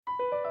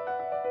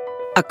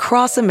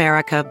Across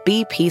America,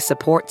 BP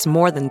supports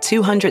more than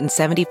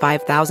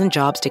 275,000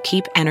 jobs to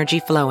keep energy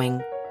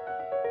flowing.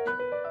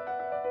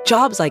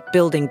 Jobs like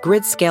building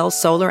grid-scale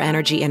solar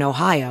energy in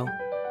Ohio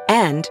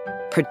and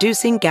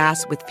producing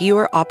gas with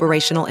fewer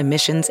operational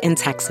emissions in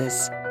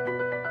Texas.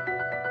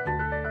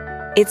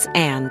 It's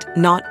and,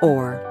 not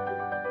or.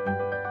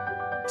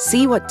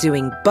 See what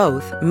doing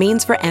both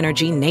means for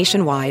energy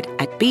nationwide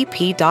at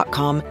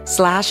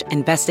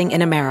bp.com/investing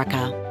in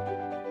America.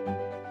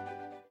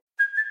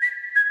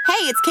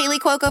 Hey, it's Kaylee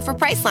Cuoco for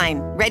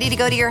Priceline. Ready to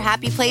go to your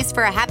happy place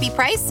for a happy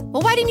price?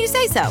 Well, why didn't you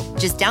say so?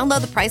 Just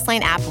download the Priceline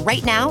app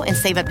right now and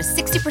save up to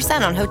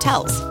 60% on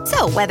hotels.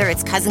 So whether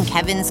it's Cousin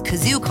Kevin's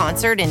Kazoo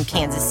Concert in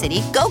Kansas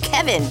City, go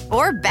Kevin,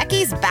 or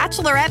Becky's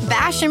Bachelorette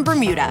Bash in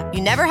Bermuda,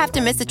 you never have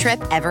to miss a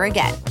trip ever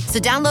again. So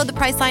download the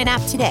Priceline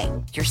app today.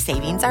 Your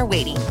savings are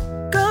waiting.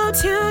 Go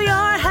to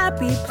your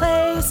happy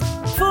place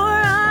for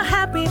a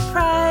happy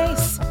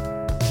price.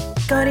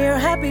 Go to your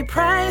happy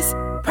price,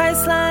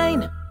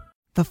 Priceline.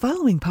 The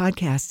following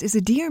podcast is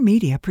a Dear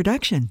Media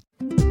production.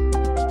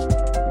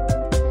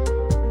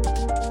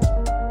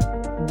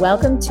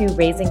 Welcome to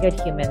Raising Good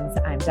Humans.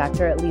 I'm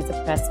Dr.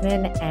 Aliza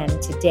Pressman,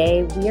 and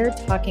today we are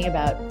talking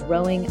about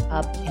growing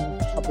up in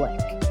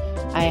public.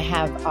 I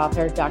have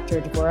author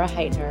Dr. Devorah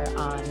Heitner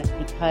on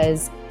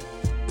because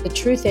the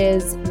truth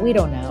is we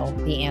don't know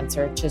the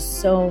answer to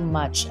so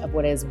much of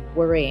what is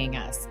worrying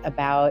us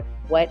about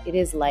what it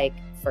is like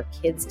for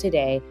kids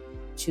today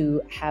to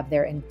have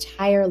their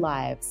entire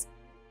lives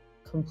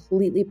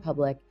completely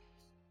public,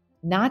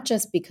 not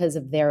just because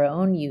of their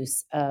own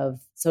use of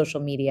social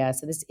media.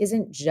 So this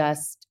isn't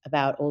just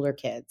about older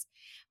kids,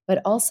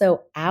 but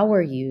also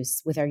our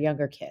use with our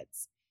younger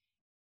kids.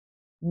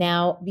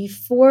 Now,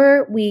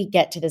 before we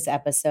get to this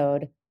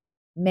episode,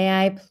 may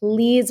I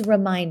please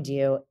remind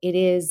you, it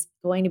is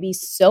going to be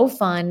so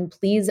fun.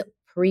 Please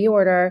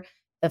pre-order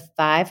the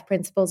 5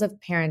 Principles of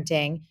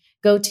Parenting.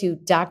 Go to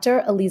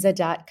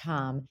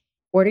draliza.com,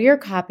 order your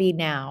copy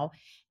now,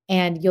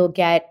 and you'll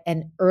get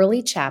an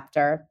early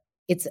chapter.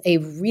 It's a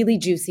really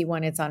juicy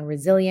one. It's on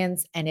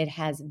resilience, and it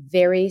has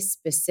very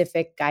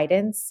specific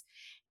guidance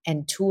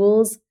and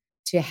tools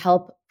to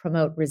help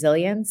promote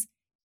resilience.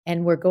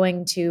 And we're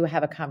going to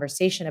have a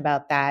conversation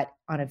about that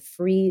on a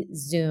free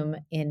Zoom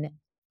in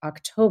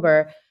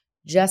October,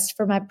 just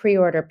for my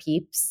pre-order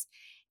peeps.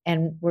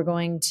 And we're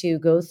going to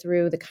go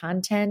through the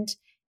content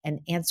and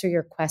answer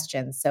your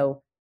questions.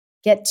 So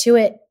get to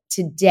it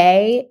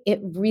today.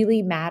 It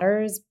really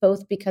matters,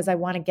 both because I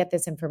want to get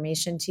this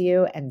information to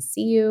you and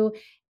see you,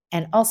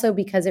 and also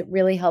because it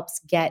really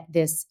helps get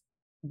this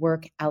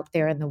work out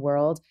there in the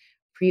world.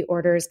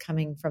 Pre-orders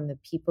coming from the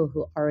people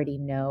who already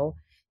know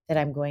that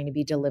I'm going to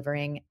be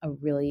delivering a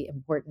really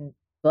important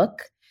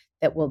book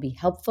that will be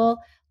helpful.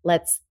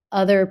 Let's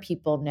other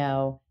people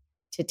know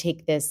to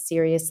take this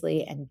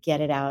seriously and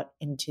get it out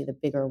into the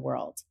bigger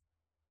world.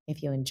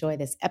 If you enjoy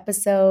this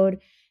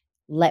episode,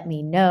 let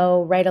me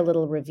know, write a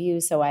little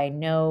review so I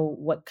know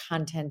what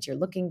content you're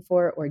looking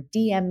for, or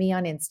DM me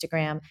on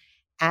Instagram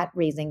at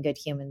Raising Good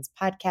Humans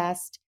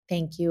Podcast.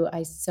 Thank you.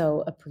 I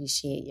so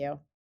appreciate you.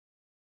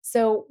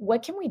 So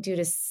what can we do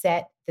to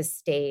set the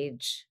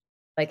stage?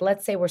 Like,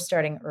 let's say we're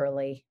starting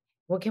early.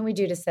 What can we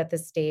do to set the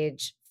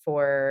stage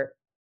for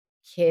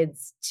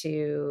kids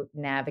to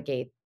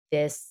navigate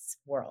this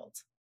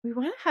world? We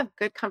want to have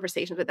good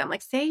conversations with them.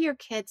 Like, say your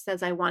kid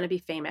says, I want to be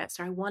famous,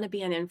 or I want to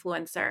be an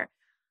influencer.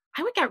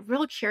 I would get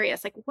real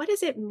curious. Like, what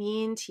does it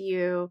mean to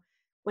you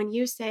when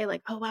you say,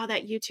 like, oh, wow,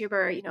 that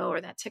YouTuber,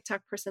 or that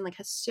TikTok person, like,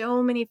 has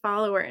so many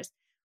followers?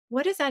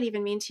 What does that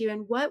even mean to you?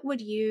 And what would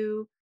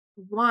you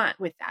want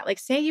with that? Like,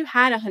 say you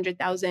had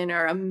 100,000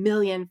 or 1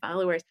 million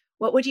followers.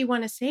 What would you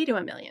want to say to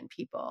 1 million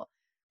people?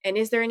 And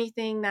is there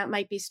anything that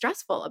might be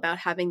stressful about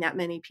having that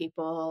many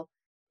people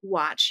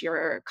watch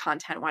your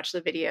content, watch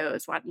the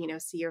videos,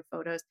 see your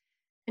photos,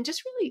 and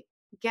just really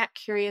get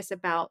curious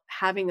about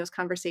having those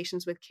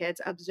conversations with kids,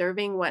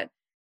 observing what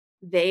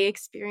they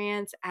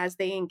experience as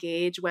they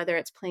engage, whether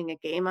it's playing a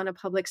game on a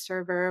public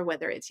server,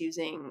 whether it's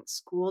using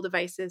school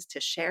devices to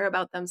share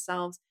about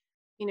themselves.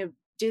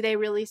 Do they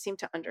really seem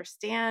to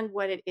understand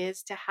what it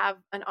is to have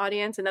an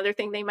audience? Another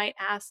thing they might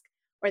ask,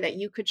 or that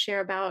you could share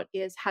about,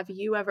 is, have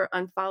you ever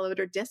unfollowed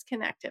or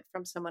disconnected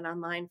from someone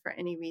online for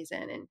any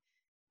reason? And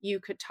you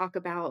could talk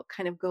about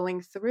kind of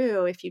going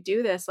through, if you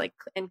do this, like,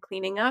 and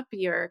cleaning up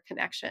your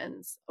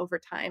connections over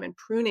time and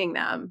pruning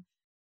them.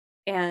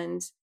 And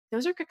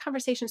those are good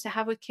conversations to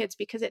have with kids,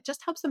 because it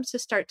just helps them to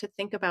start to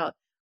think about,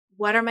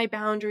 what are my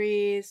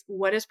boundaries?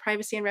 What does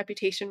privacy and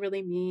reputation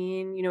really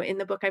mean? In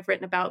the book I've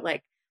written about,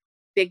 like,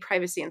 big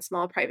privacy and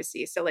small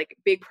privacy. So, like,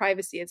 big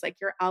privacy is like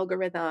your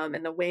algorithm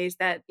and the ways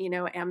that,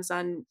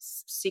 Amazon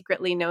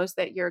secretly knows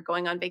that you're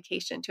going on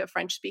vacation to a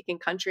French speaking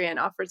country and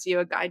offers you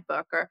a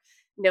guidebook, or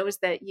knows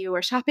that you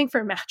are shopping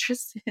for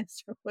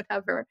mattresses or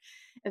whatever.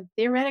 And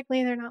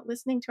theoretically, they're not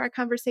listening to our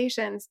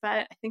conversations,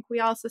 but I think we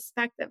all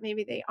suspect that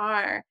maybe they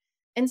are.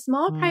 And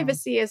small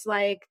privacy is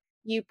like,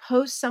 you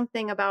post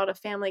something about a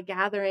family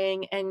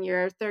gathering and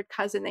your third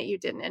cousin that you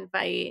didn't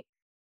invite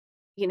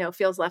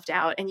feels left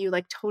out, and you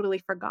like totally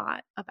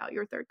forgot about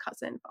your third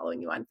cousin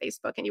following you on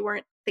Facebook and you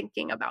weren't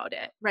thinking about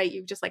it, right?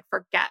 You just like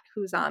forget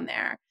who's on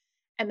there.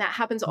 And that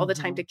happens all the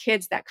time to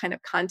kids, that kind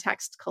of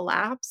context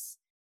collapse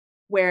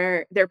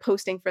where they're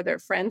posting for their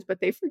friends,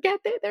 but they forget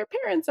that their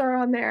parents are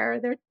on there.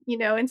 They're,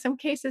 in some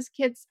cases,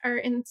 kids are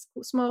in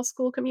small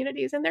school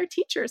communities and their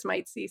teachers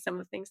might see some of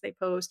the things they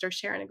post or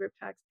share in a group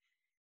text.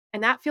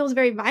 And that feels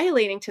very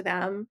violating to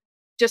them.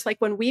 Just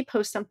like when we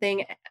post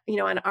something,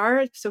 on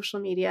our social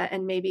media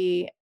and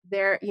maybe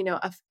their,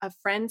 a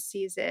friend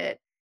sees it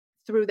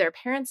through their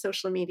parents'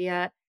 social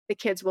media, the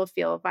kids will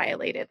feel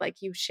violated.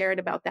 Like, you shared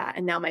about that,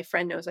 and now my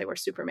friend knows I wear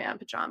Superman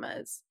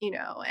pajamas,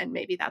 and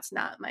maybe that's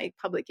not my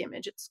public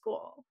image at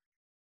school.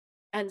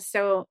 And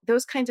so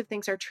those kinds of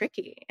things are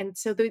tricky. And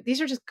so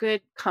these are just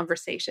good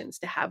conversations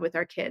to have with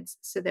our kids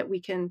so that we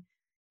can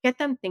get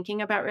them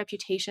thinking about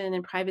reputation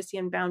and privacy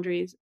and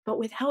boundaries, but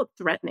without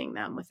threatening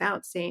them,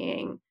 without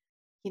saying,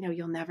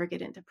 you'll never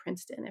get into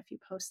Princeton if you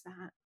post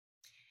that.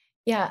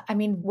 Yeah. I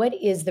mean, what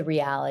is the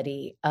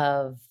reality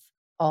of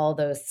all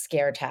those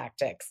scare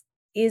tactics?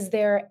 Is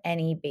there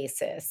any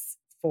basis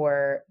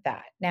for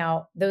that?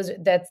 Now,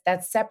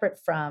 that's separate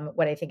from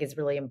what I think is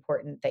really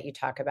important that you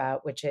talk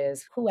about, which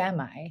is, who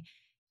am I?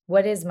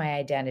 What is my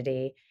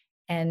identity?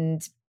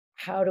 And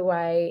how do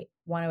I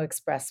want to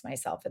express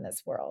myself in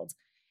this world?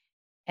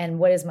 And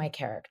what is my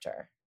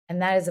character? And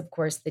that is, of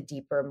course, the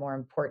deeper, more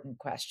important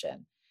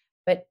question.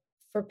 But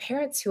for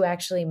parents who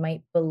actually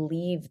might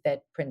believe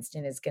that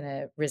Princeton is going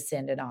to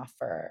rescind an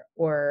offer,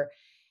 or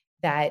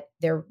that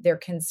their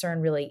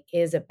concern really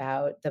is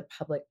about the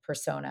public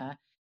persona,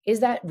 is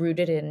that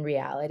rooted in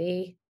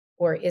reality?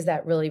 Or is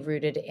that really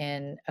rooted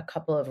in a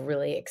couple of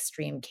really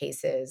extreme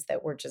cases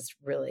that were just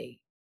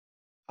really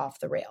off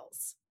the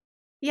rails?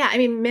 Yeah, I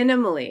mean,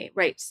 minimally,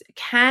 right?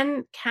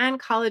 Can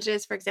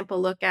colleges, for example,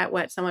 look at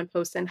what someone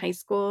posts in high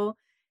school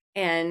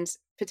and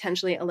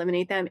potentially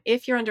eliminate them?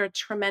 If you're under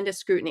tremendous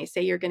scrutiny,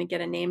 say you're going to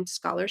get a named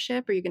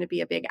scholarship or you're going to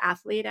be a big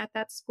athlete at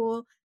that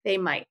school, they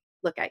might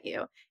look at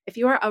you. If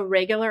you are a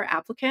regular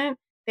applicant,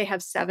 they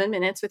have 7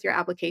 minutes with your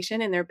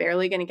application and they're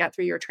barely going to get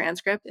through your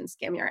transcript and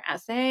skim your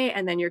essay.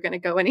 And then you're going to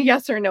go in a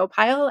yes or no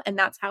pile. And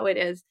that's how it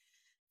is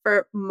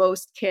for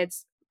most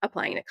kids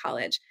applying to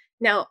college.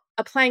 Now,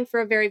 applying for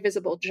a very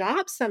visible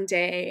job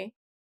someday,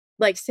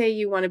 like say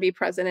you want to be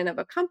president of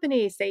a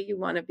company, say you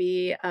want to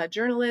be a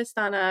journalist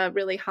on a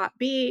really hot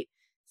beat,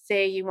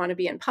 say you want to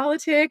be in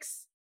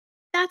politics,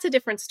 that's a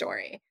different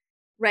story,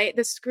 right?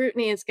 The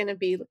scrutiny is going to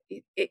be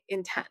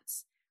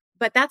intense,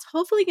 but that's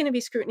hopefully going to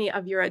be scrutiny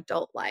of your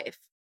adult life.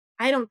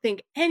 I don't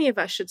think any of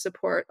us should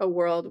support a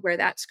world where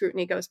that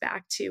scrutiny goes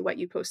back to what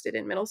you posted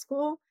in middle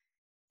school.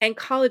 And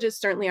colleges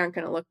certainly aren't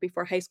going to look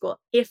before high school,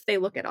 if they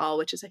look at all,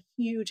 which is a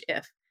huge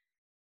if.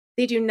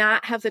 They do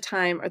not have the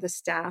time or the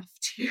staff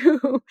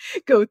to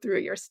go through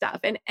your stuff.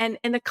 And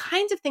the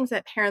kinds of things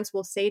that parents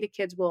will say to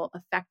kids will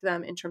affect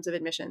them in terms of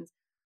admissions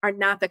are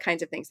not the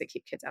kinds of things that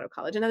keep kids out of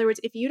college. In other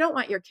words, if you don't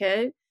want your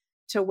kid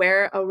to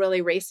wear a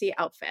really racy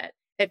outfit,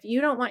 if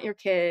you don't want your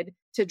kid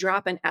to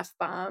drop an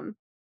F-bomb,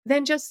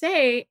 then just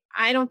say,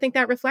 I don't think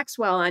that reflects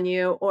well on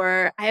you,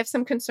 or I have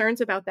some concerns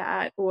about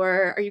that,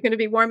 or are you going to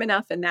be warm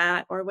enough in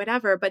that, or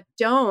whatever. But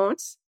we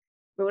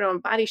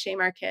don't body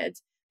shame our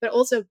kids, but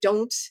also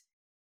don't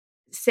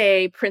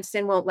say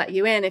Princeton won't let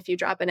you in if you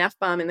drop an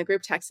F-bomb in the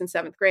group text in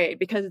 7th grade,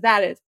 because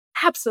that is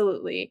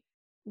absolutely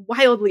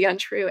wildly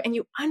untrue. And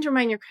you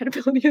undermine your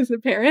credibility as a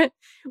parent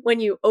when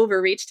you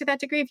overreach to that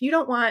degree. If you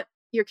don't want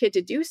your kid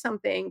to do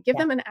something, give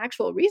them an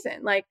actual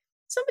reason. Like,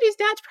 somebody's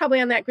dad's probably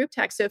on that group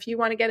text. So if you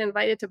want to get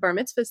invited to bar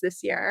mitzvahs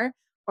this year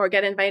or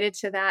get invited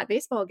to that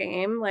baseball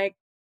game, like,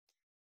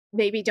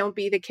 maybe don't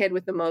be the kid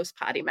with the most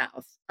potty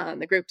mouth on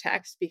the group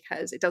text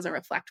because it doesn't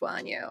reflect well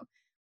on you.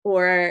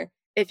 Or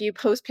if you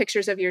post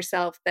pictures of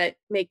yourself that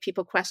make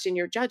people question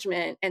your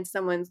judgment and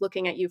someone's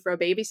looking at you for a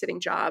babysitting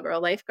job or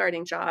a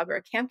lifeguarding job or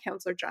a camp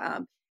counselor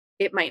job,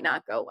 it might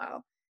not go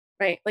well,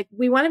 right? Like,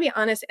 we want to be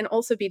honest and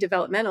also be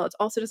developmental. It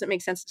also doesn't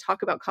make sense to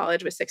talk about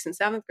college with 6th and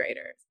 7th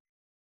graders,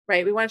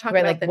 right? We want to talk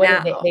about the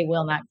now. They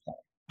will not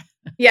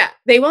care. Yeah,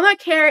 they will not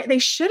care. They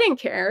shouldn't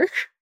care.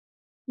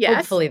 Yes.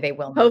 Hopefully they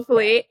will.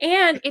 Hopefully.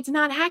 And it's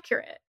not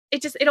accurate.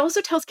 It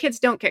also tells kids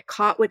don't get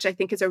caught, which I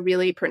think is a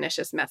really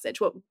pernicious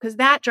message. Well, because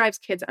that drives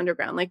kids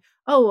underground. Like,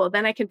 oh, well,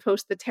 then I can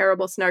post the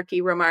terrible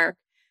snarky remark,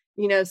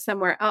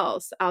 somewhere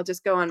else. I'll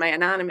just go on my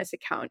anonymous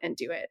account and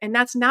do it. And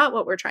that's not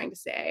what we're trying to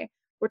say.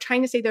 We're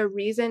trying to say the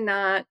reason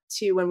not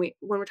to, when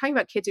we're talking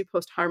about kids who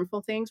post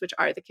harmful things, which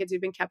are the kids who've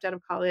been kept out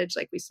of college,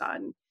 like we saw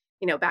in,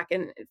 back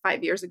in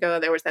 5 years ago,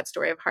 there was that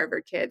story of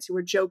Harvard kids who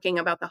were joking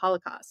about the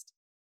Holocaust,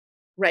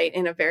 right,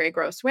 in a very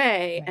gross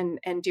way, right,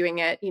 and doing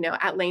it,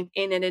 at length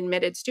in an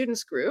admitted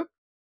students group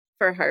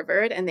for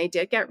Harvard, and they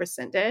did get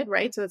rescinded,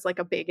 right? So it's like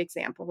a big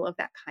example of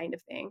that kind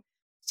of thing.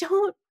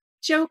 Don't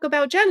joke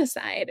about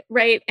genocide,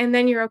 right? And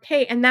then you're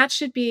okay. And that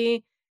should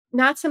be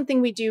not something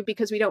we do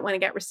because we don't want to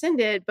get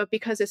rescinded, but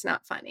because it's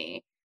not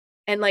funny.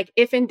 And like,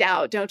 if in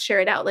doubt, don't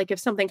share it out. Like, if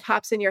something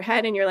pops in your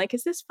head and you're like,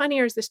 is this funny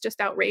or is this just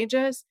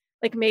outrageous?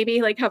 Like,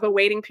 maybe like have a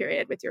waiting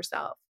period with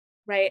yourself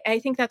right? I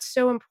think that's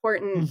so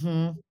important.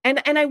 Mm-hmm.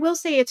 And I will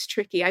say it's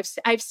tricky.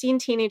 I've seen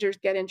teenagers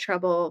get in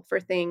trouble for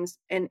things,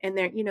 and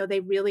they're, they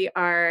really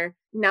are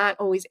not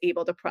always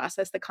able to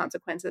process the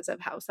consequences of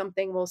how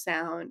something will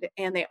sound,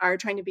 and they are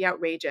trying to be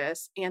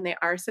outrageous, and they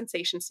are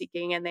sensation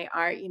seeking, and they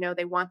are,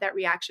 they want that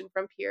reaction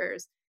from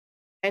peers.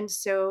 And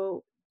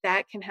so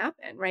that can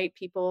happen, right?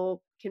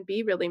 People can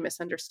be really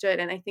misunderstood.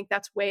 And I think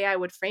that's way I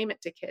would frame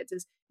it to kids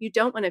is you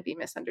don't want to be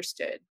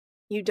misunderstood.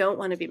 You don't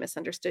want to be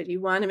misunderstood.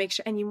 You want to make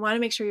sure, and you want to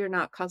make sure you're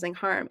not causing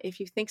harm. If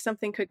you think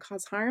something could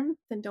cause harm,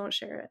 then don't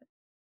share it.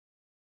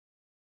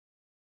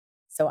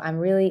 So I'm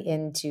really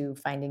into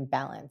finding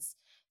balance.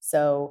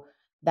 So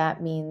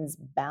that means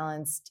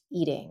balanced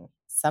eating.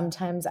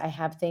 Sometimes I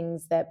have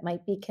things that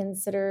might be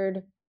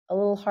considered a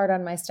little hard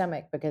on my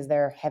stomach because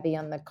they're heavy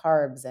on the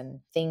carbs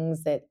and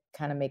things that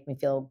kind of make me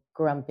feel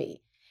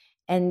grumpy.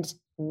 And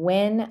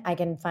when I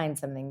can find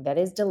something that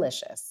is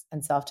delicious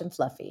and soft and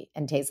fluffy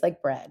and tastes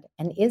like bread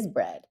and is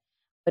bread,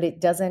 but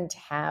it doesn't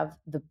have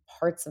the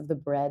parts of the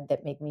bread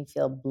that make me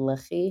feel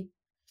blechy,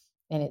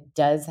 and it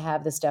does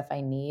have the stuff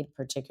I need,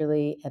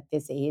 particularly at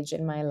this age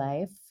in my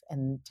life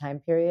and time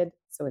period.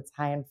 So it's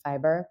high in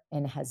fiber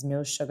and has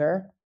no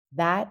sugar.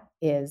 That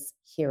is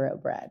Hero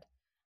bread.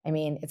 I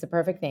mean, it's a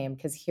perfect name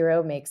because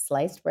Hero makes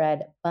sliced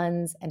bread,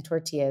 buns, and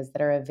tortillas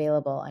that are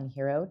available on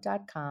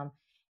hero.com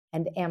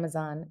and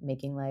Amazon,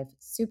 making life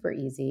super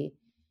easy.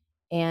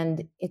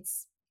 And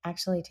it's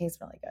actually tastes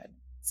really good.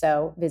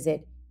 So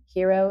visit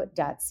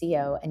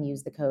hero.co and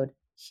use the code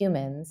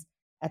HUMANS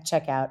at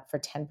checkout for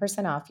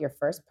 10% off your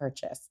first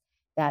purchase.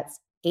 That's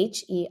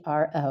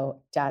hero.co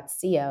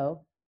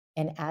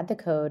and add the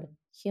code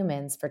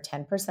HUMANS for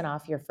 10%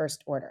 off your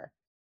first order.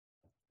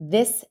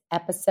 This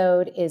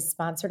episode is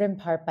sponsored in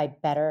part by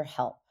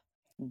BetterHelp.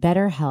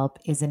 BetterHelp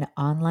is an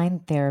online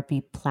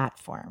therapy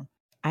platform.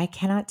 I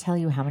cannot tell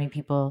you how many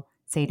people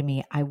say to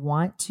me, I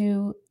want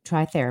to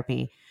try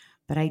therapy,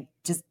 but I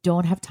just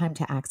don't have time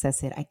to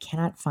access it. I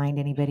cannot find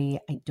anybody.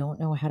 I don't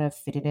know how to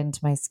fit it into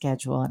my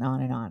schedule, and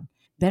on and on.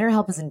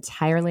 BetterHelp is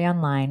entirely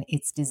online.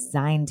 It's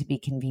designed to be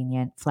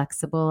convenient,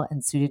 flexible,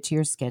 and suited to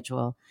your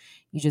schedule.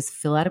 You just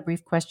fill out a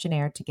brief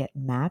questionnaire to get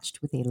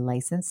matched with a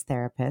licensed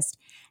therapist.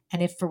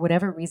 And if for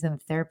whatever reason the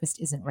therapist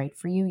isn't right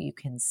for you, you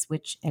can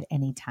switch at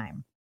any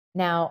time.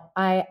 Now,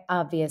 I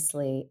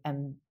obviously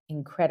am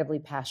incredibly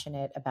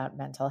passionate about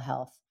mental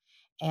health,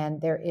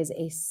 and there is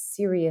a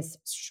serious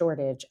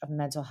shortage of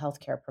mental health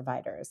care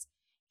providers.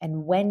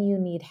 And when you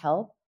need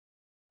help,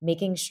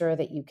 making sure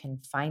that you can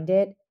find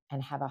it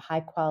and have a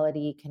high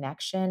quality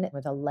connection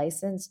with a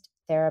licensed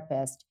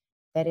therapist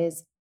that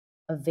is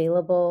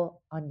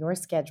available on your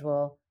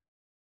schedule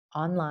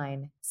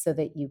online so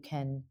that you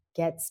can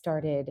get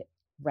started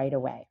right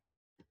away.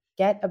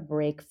 Get a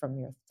break from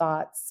your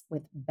thoughts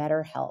with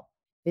BetterHelp.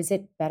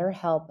 Visit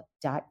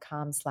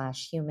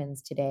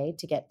betterhelp.com/humans today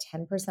to get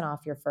 10%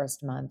 off your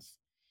first month.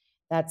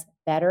 That's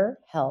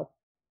BetterHelp,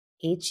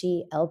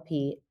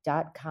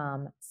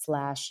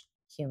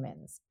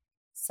 HELP.com/humans.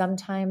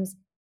 Sometimes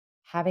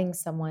having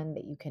someone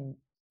that you can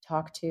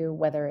talk to,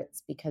 whether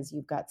it's because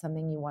you've got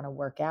something you want to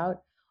work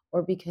out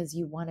or because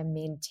you want to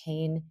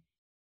maintain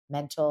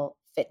mental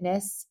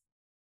fitness,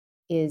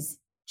 is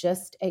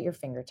just at your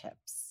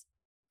fingertips.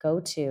 Go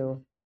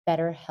to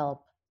BetterHelp,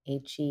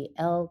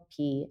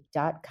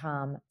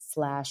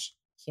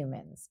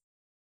 HELP.com/humans.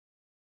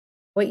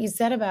 What you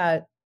said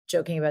about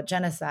joking about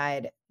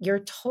genocide, you're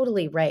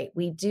totally right.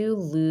 We do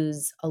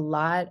lose a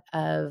lot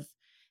of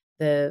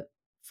the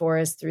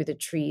forest through the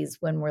trees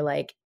when we're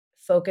like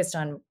focused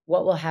on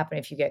what will happen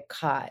if you get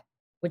caught,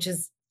 which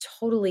is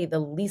totally the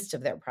least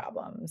of their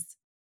problems.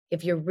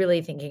 If you're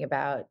really thinking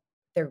about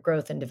their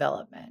growth and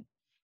development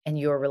and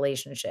your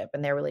relationship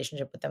and their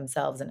relationship with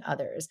themselves and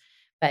others.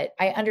 But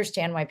I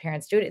understand why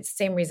parents do it. It's the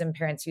same reason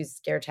parents use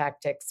scare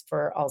tactics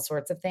for all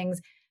sorts of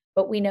things.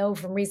 But we know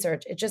from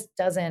research, it just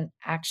doesn't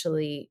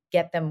actually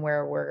get them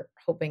where we're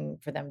hoping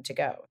for them to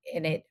go.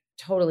 And it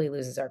totally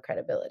loses our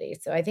credibility.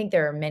 So I think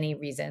there are many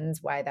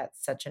reasons why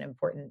that's such an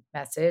important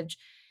message.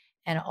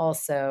 And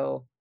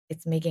also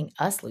it's making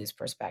us lose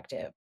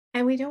perspective.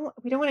 And we don't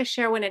want to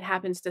share when it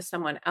happens to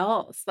someone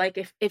else. Like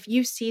if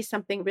you see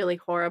something really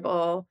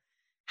horrible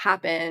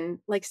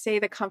happen, like say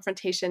the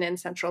confrontation in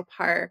Central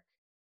Park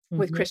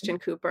with Christian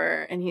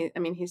Cooper, and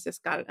he's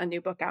just got a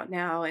new book out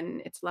now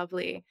and it's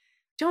lovely.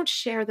 Don't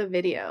share the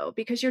video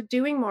because you're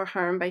doing more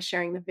harm by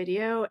sharing the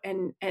video.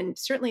 And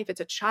certainly if it's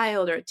a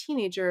child or a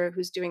teenager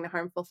who's doing the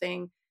harmful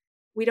thing,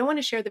 we don't want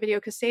to share the video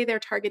because say they're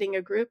targeting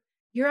a group,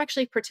 you're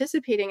actually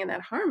participating in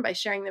that harm by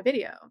sharing the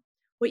video.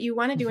 What you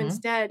want to do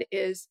instead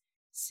is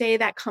say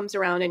that comes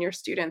around in your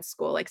student's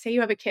school. Like say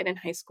you have a kid in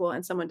high school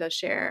and someone does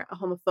share a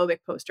homophobic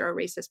post or a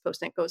racist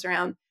post and it goes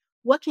around.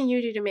 What can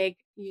you do to make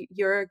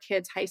your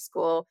kid's high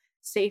school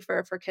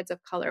safer for kids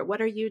of color?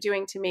 What are you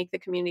doing to make the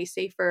community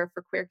safer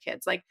for queer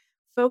kids? Like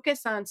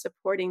focus on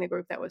supporting the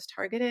group that was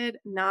targeted,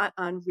 not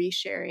on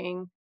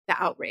resharing the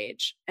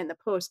outrage and the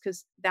post,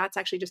 because that's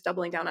actually just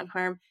doubling down on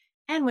harm.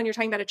 And when you're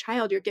talking about a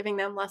child, you're giving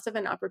them less of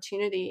an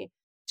opportunity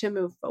to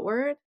move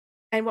forward.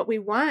 And what we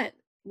want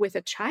with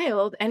a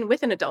child and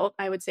with an adult,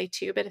 I would say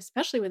too, but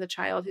especially with a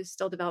child who's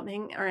still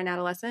developing or an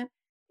adolescent,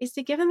 is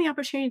to give them the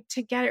opportunity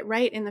to get it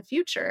right in the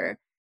future,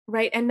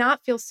 right? And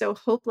not feel so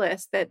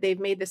hopeless that they've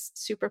made this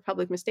super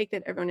public mistake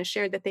that everyone has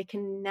shared that they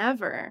can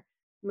never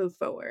move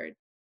forward.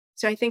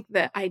 So I think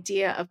the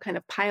idea of kind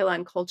of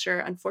pile-on culture,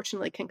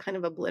 unfortunately, can kind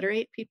of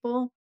obliterate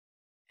people,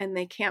 and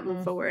they can't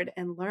move forward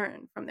and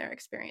learn from their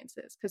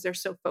experiences because they're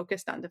so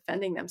focused on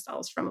defending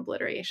themselves from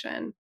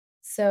obliteration.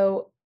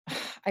 So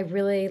I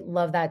really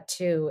love that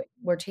too.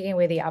 We're taking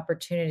away the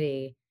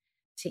opportunity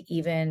to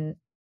even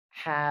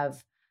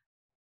have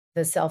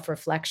the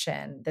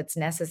self-reflection that's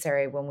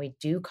necessary when we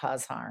do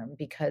cause harm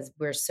because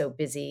we're so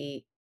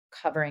busy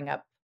covering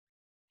up,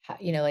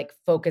 like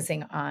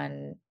focusing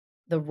on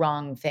the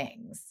wrong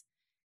things.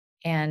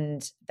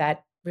 And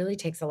that really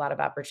takes a lot of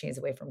opportunities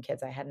away from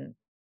kids. I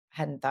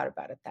hadn't thought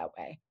about it that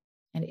way.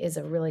 And it is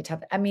a really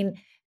tough, I mean,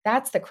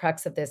 that's the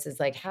crux of this is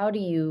like, how do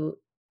you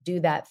do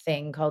that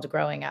thing called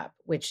growing up,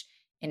 which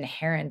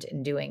inherent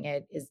in doing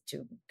it is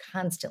to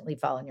constantly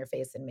fall on your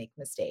face and make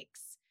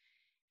mistakes.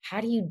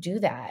 How do you do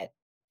that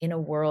in a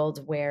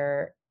world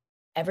where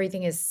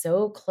everything is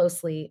so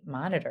closely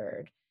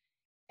monitored?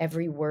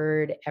 Every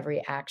word,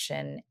 every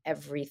action,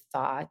 every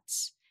thought.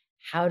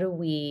 How do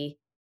we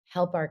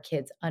help our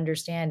kids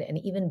understand and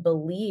even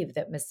believe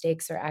that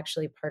mistakes are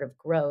actually part of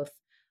growth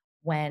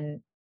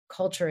when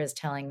culture is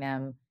telling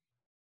them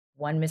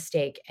one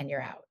mistake and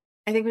you're out?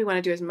 I think we want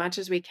to do as much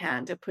as we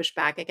can to push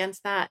back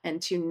against that and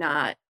to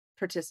not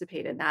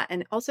participate in that.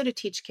 And also to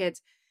teach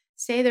kids,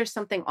 say there's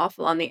something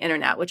awful on the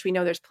internet, which we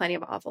know there's plenty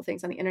of awful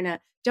things on the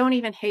internet. Don't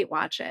even hate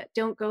watch it.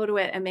 Don't go to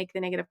it and make the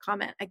negative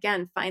comment.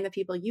 Again, find the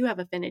people you have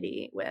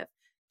affinity with.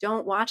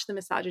 Don't watch the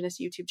misogynist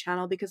YouTube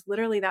channel because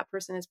literally that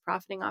person is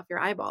profiting off your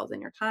eyeballs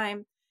and your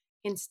time.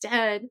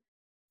 Instead,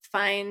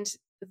 find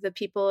the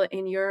people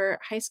in your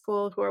high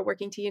school who are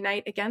working to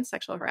unite against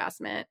sexual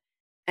harassment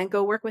and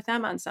go work with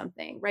them on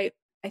something, right?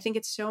 I think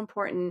it's so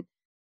important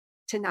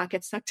to not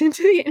get sucked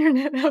into the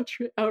internet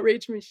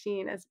outrage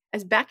machine,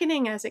 as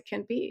beckoning as it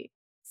can be.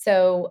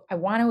 So I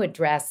want to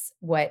address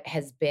what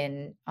has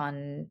been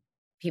on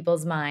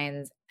people's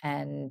minds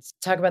and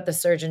talk about the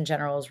Surgeon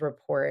General's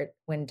report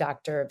when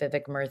Dr.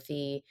 Vivek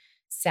Murthy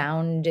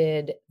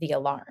sounded the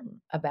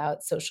alarm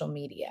about social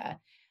media.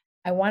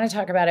 I want to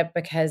talk about it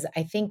because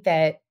I think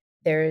that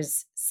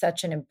there's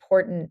such an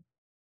important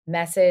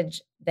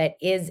message that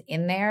is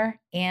in there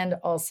and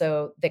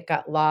also that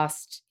got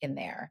lost in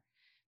there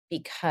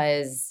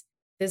because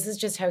this is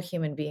just how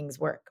human beings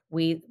work.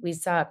 We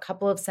saw a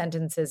couple of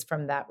sentences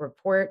from that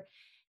report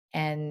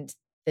and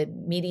the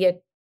media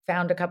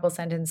found a couple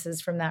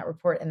sentences from that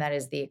report, and that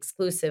is the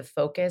exclusive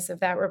focus of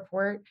that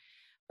report.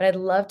 But I'd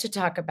love to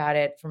talk about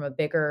it from a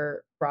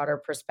bigger, broader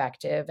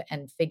perspective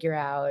and figure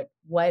out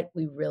what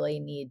we really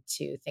need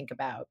to think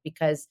about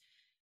because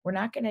we're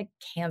not going to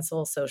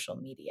cancel social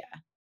media.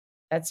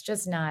 That's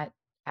just not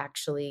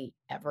actually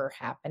ever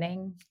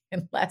happening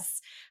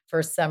unless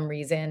for some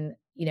reason,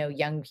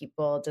 young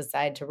people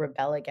decide to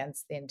rebel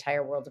against the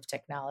entire world of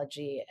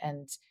technology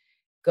and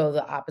go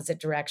the opposite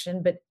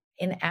direction. But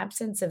in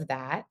absence of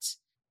that,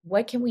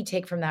 what can we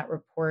take from that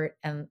report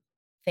and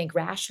think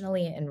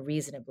rationally and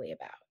reasonably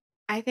about?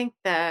 I think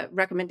the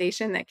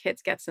recommendation that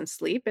kids get some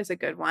sleep is a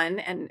good one.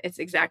 And it's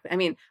exactly,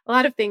 a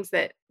lot of things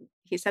that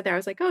he said there, I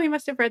was like, oh, he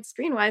must have read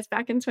Screenwise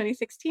back in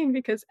 2016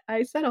 because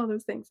I said all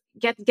those things.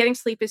 Getting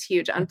sleep is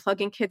huge.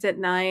 Unplugging kids at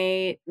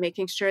night,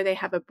 making sure they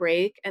have a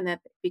break. And that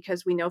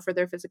because we know for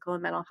their physical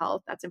and mental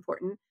health, that's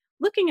important.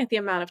 Looking at the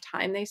amount of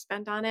time they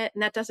spend on it.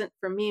 And that doesn't,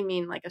 for me,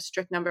 mean like a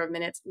strict number of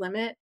minutes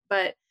limit,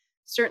 but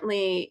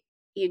certainly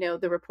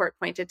the report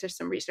pointed to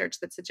some research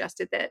that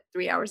suggested that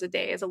 3 hours a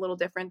day is a little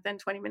different than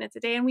 20 minutes a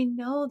day. And we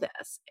know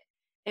this.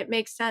 It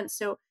makes sense.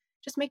 So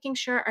just making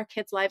sure our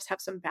kids' lives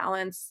have some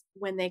balance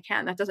when they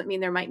can. That doesn't mean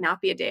there might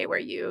not be a day where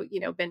you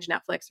binge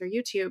Netflix or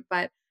YouTube,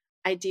 but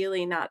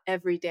ideally not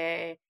every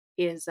day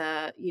is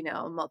a,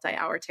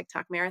 multi-hour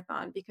TikTok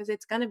marathon because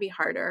it's going to be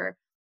harder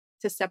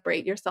to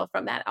separate yourself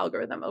from that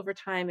algorithm over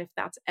time if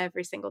that's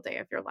every single day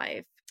of your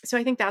life. So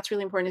I think that's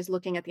really important is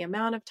looking at the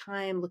amount of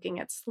time, looking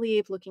at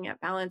sleep, looking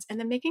at balance, and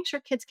then making sure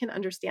kids can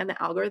understand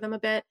the algorithm a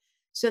bit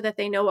so that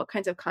they know what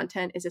kinds of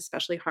content is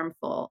especially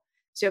harmful.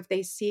 So if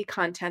they see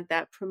content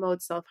that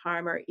promotes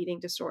self-harm or eating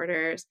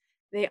disorders,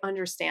 they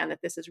understand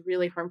that this is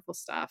really harmful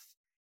stuff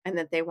and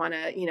that they want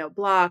to,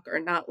 block or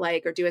not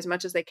like or do as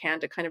much as they can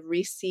to kind of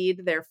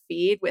reseed their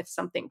feed with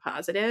something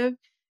positive.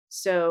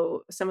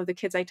 So some of the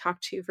kids I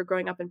talked to for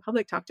growing up in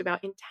public talked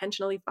about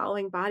intentionally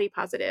following body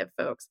positive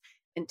folks,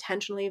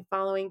 intentionally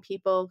following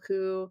people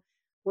who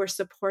were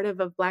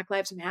supportive of Black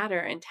Lives Matter,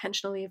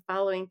 intentionally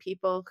following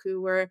people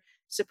who were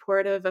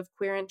supportive of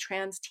queer and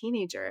trans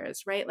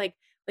teenagers, right?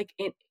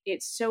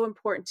 It's so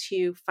important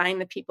to find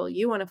the people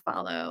you want to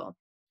follow,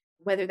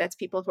 whether that's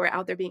people who are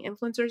out there being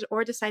influencers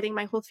or deciding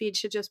my whole feed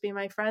should just be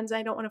my friends.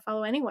 I don't want to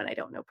follow anyone I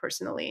don't know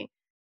personally.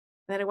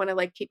 That I want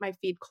to keep my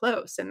feed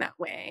close in that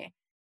way.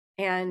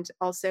 And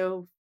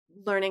also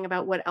learning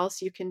about what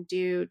else you can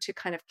do to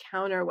kind of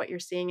counter what you're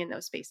seeing in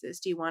those spaces.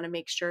 Do you want to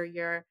make sure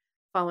you're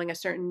following a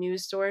certain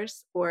news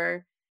source?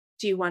 Or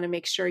do you want to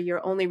make sure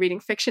you're only reading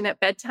fiction at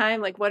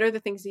bedtime? Like, what are the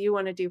things that you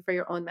want to do for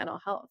your own mental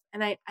health?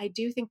 And I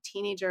do think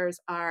teenagers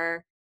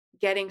are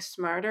getting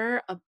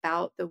smarter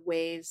about the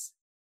ways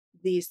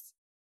these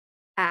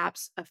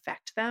apps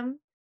affect them.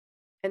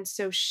 And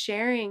so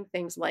sharing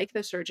things like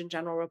the Surgeon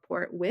General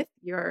report with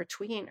your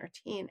tween or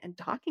teen and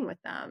talking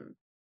with them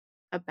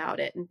about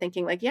it and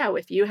thinking like, yeah,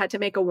 if you had to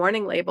make a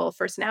warning label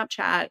for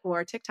Snapchat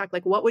or TikTok,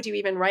 like what would you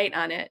even write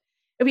on it?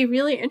 It'd be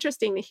really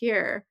interesting to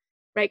hear,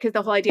 right? Because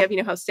the whole idea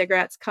of, how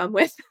cigarettes come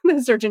with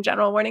the Surgeon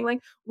General warning,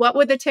 like what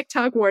would the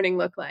TikTok warning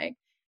look like?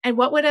 And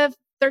what would a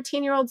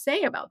 13-year-old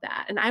say about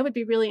that? And I would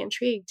be really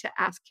intrigued to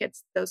ask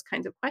kids those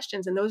kinds of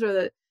questions. And those are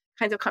the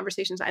kinds of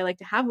conversations I like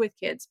to have with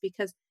kids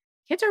because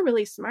kids are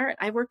really smart.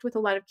 I've worked with a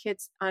lot of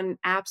kids on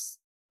apps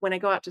when I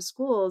go out to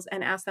schools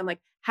and ask them like,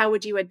 how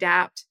would you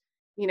adapt,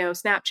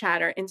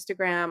 Snapchat or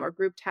Instagram or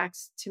group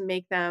text to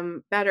make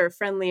them better,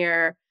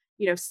 friendlier,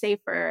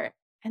 safer?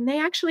 And they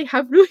actually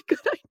have really good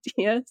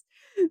ideas.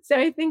 So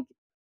I think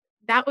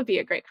that would be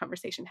a great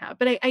conversation to have.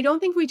 But I don't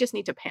think we just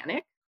need to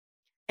panic.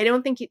 I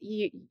don't think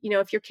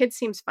if your kid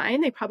seems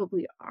fine, they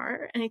probably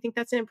are. And I think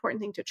that's an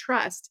important thing to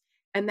trust.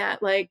 And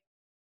that like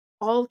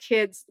all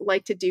kids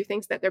like to do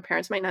things that their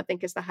parents might not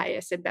think is the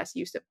highest and best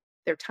use of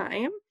their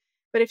time.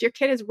 But if your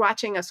kid is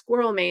watching a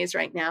squirrel maze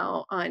right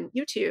now on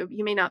YouTube,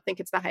 you may not think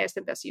it's the highest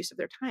and best use of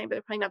their time, but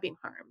they're probably not being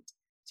harmed.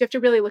 So you have to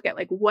really look at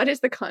like, what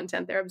is the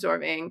content they're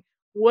absorbing?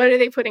 What are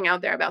they putting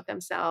out there about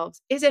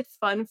themselves? Is it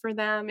fun for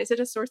them? Is it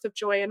a source of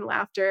joy and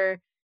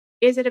laughter?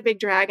 Is it a big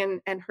drag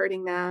and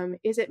hurting them?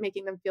 Is it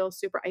making them feel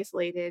super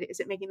isolated? Is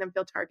it making them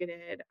feel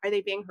targeted? Are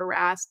they being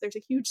harassed? There's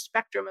a huge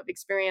spectrum of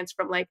experience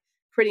from like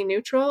pretty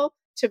neutral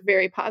to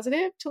very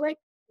positive to like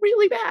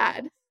really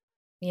bad.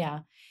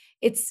 Yeah.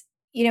 It's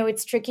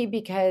tricky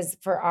because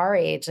for our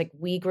age, like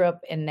we grew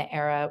up in the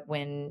era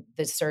when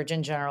the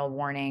Surgeon General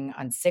warning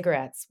on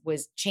cigarettes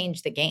was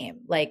changed the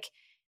game. Like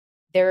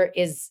there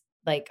is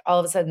like all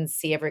of a sudden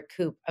see Everett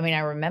Koop. I mean, I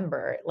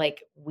remember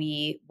like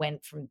we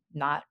went from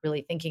not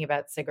really thinking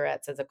about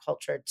cigarettes as a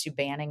culture to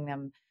banning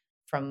them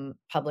from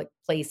public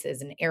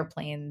places and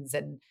airplanes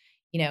and,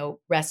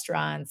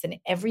 restaurants, and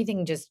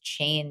everything just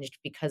changed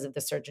because of the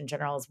Surgeon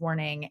General's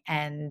warning.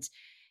 And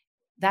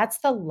that's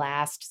the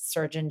last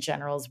Surgeon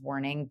General's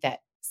warning that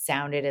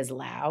sounded as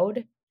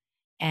loud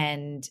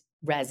and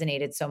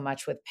resonated so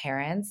much with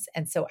parents.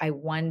 And so I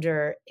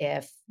wonder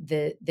if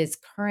this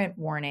current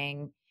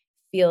warning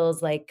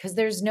feels like, because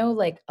there's no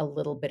like a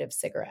little bit of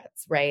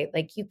cigarettes, right?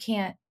 Like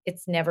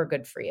it's never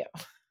good for you.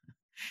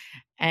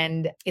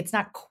 And it's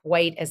not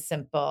quite as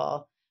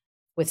simple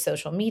with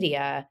social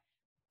media.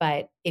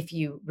 But if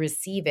you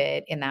receive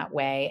it in that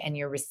way and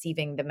you're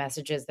receiving the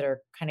messages that are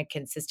kind of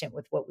consistent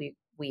with what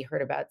we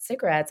heard about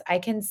cigarettes, I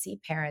can see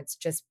parents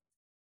just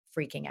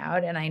freaking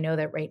out. And I know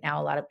that right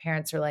now a lot of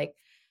parents are like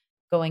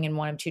going in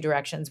one of two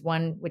directions.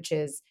 One, which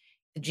is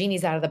the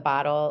genie's out of the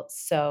bottle,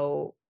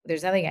 so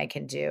there's nothing I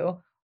can do.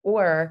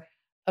 Or,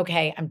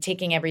 okay, I'm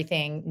taking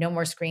everything, no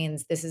more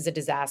screens. This is a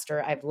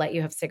disaster. I've let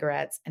you have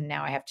cigarettes and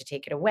now I have to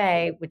take it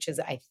away, which is,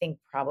 I think,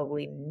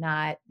 probably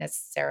not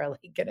necessarily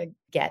going to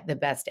get the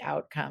best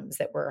outcomes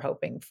that we're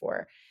hoping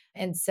for.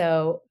 And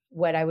so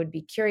what I would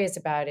be curious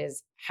about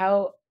is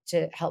how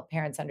to help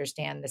parents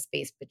understand the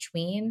space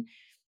between,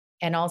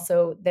 and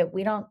also that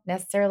we don't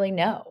necessarily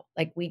know.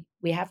 Like we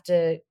have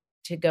to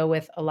go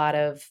with a lot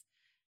of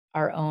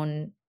our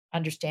own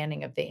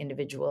understanding of the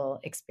individual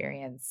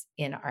experience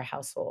in our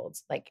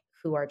households, like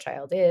who our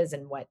child is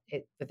and what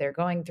they're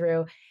going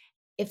through.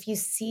 If you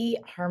see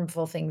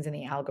harmful things in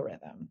the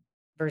algorithm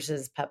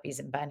versus puppies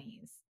and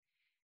bunnies,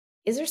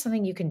 is there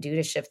something you can do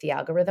to shift the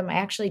algorithm? I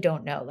actually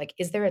don't know. Like,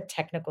 is there a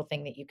technical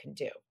thing that you can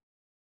do?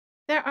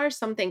 There are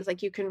some things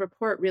like you can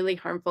report really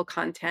harmful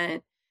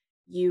content.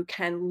 You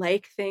can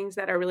like things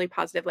that are really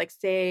positive, like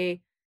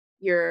say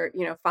you're,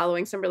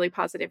 following some really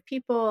positive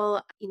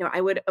people.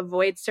 I would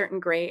avoid certain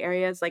gray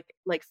areas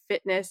like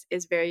fitness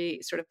is very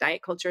sort of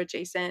diet culture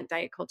adjacent.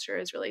 Diet culture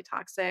is really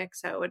toxic.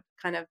 So I would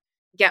kind of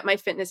get my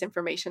fitness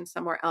information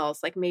somewhere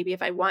else. Like maybe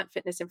if I want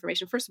fitness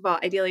information, first of all,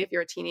 ideally, if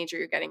you're a teenager,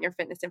 you're getting your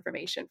fitness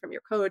information from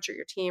your coach or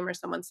your team or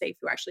someone safe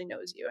who actually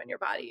knows you and your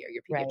body, or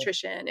your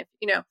pediatrician. Right.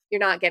 If, you're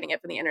not getting it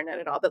from the internet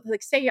at all, but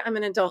like say I'm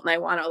an adult and I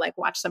want to like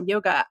watch some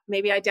yoga,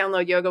 maybe I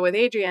download Yoga with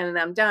Adriene and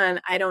I'm done.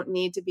 I don't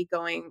need to be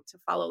going to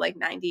follow like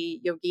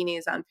 90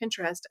 yoginis on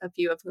Pinterest, a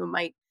few of whom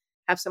might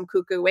have some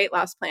cuckoo weight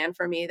loss plan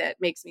for me that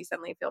makes me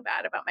suddenly feel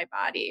bad about my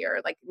body,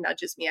 or like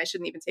nudges me. I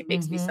shouldn't even say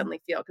makes me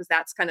suddenly feel, because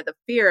that's kind of the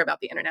fear about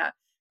the internet,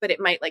 but it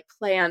might like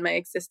play on my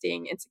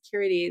existing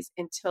insecurities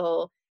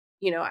until,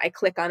 I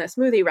click on a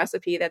smoothie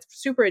recipe that's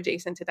super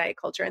adjacent to diet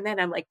culture. And then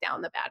I'm like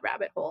down the bad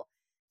rabbit hole.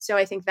 So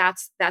I think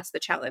that's the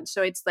challenge.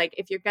 So it's like,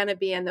 if you're going to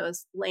be in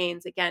those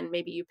lanes, again,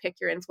 maybe you pick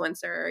your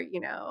influencer,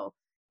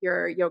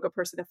 your yoga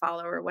person to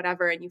follow or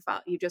whatever, and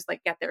you just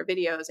like get their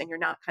videos and you're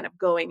not kind of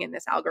going in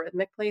this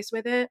algorithmic place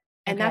with it.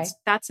 And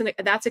that's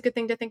a good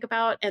thing to think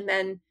about. And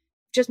then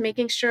just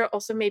making sure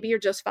also maybe you're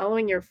just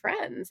following your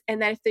friends,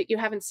 and that if you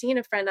haven't seen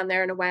a friend on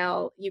there in a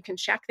while, you can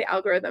check the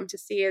algorithm to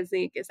see is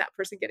that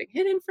person getting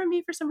hidden from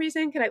me for some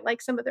reason? Can I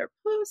like some of their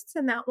posts?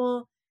 And that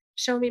will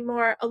show me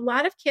more. A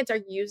lot of kids are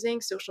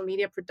using social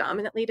media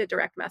predominantly to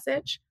direct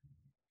message.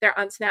 They're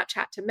on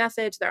Snapchat to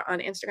message, they're on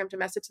Instagram to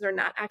message. They're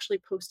not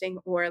actually posting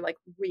or like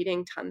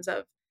reading tons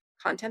of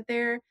content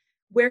there.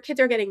 Where kids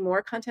are getting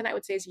more content, I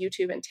would say, is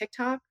YouTube and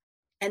TikTok.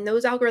 And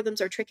those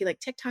algorithms are tricky. Like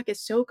TikTok is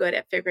so good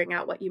at figuring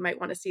out what you might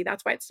want to see.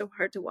 That's why it's so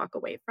hard to walk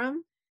away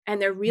from. And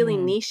they're really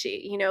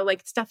nichey,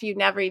 like stuff you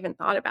never even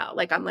thought about.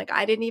 Like, I'm like,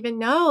 I didn't even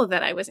know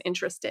that I was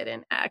interested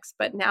in X,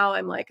 but now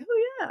I'm like,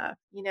 oh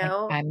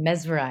yeah, I'm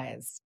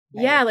mesmerized.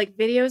 Right? Yeah, like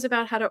videos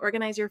about how to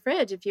organize your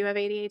fridge if you have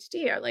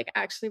ADHD are like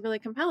actually really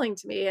compelling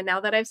to me. And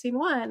now that I've seen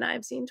one,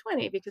 I've seen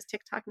 20 because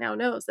TikTok now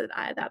knows that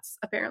that's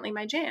apparently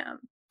my jam.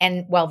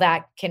 And while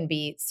that can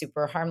be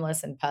super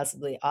harmless and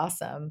possibly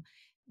awesome,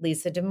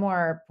 Lisa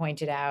Damour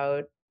pointed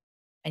out,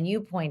 and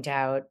you point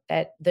out,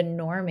 that the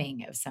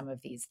norming of some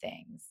of these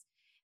things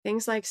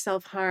like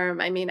self-harm,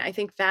 I mean, I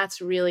think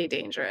that's really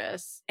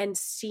dangerous. And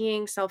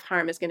seeing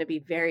self-harm is going to be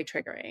very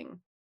triggering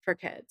for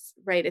kids,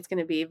 right? It's going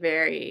to be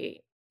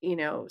very,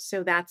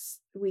 so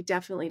we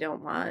definitely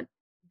don't want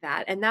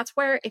that. And that's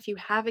where if you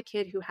have a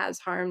kid who has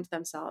harmed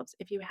themselves,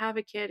 if you have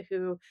a kid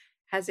who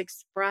has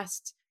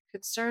expressed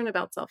concern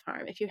about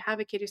self-harm, if you have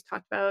a kid who's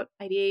talked about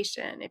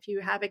ideation, if you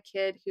have a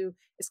kid who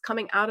is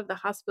coming out of the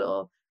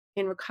hospital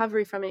in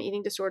recovery from an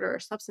eating disorder or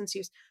substance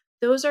use,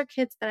 those are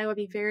kids that I would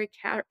be very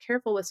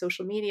careful with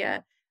social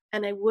media.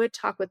 And I would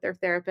talk with their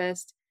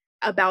therapist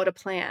about a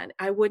plan.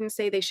 I wouldn't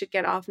say they should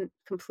get off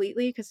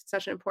completely because it's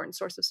such an important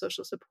source of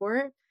social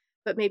support,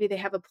 but maybe they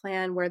have a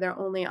plan where they're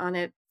only on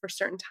it for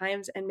certain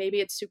times, and maybe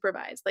it's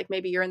supervised. Like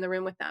maybe you're in the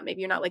room with them.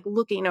 Maybe you're not like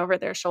looking over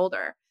their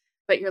shoulder,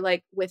 but you're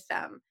like with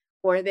them.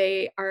 Or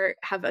they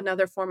have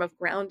another form of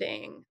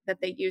grounding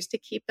that they use to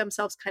keep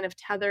themselves kind of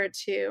tethered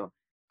to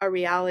a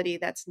reality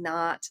that's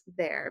not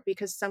there,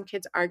 because some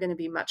kids are going to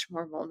be much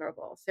more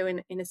vulnerable. So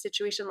in a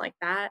situation like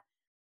that,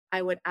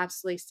 I would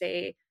absolutely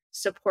say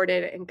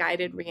supported and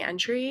guided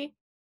reentry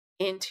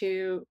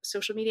into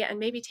social media, and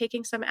maybe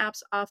taking some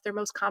apps off their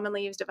most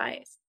commonly used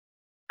device.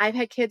 I've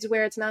had kids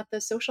where it's not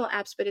the social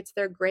apps, but it's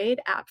their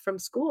grade app from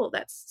school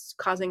that's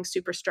causing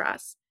super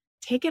stress.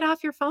 Take it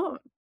off your phone.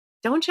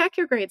 Don't check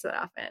your grades that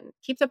often.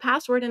 Keep the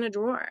password in a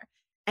drawer.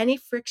 Any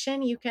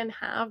friction you can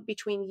have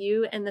between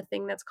you and the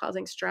thing that's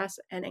causing stress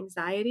and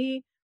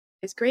anxiety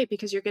is great,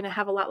 because you're going to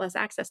have a lot less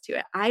access to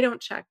it. I don't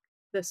check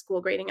the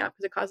school grading app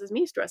because it causes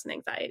me stress and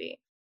anxiety,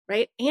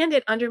 right? And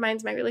it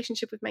undermines my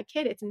relationship with my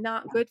kid. It's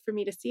not good for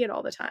me to see it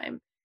all the time.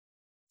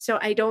 So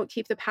I don't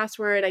keep the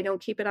password. I don't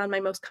keep it on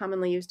my most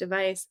commonly used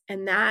device.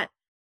 And that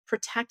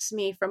protects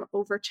me from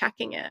over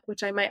checking it,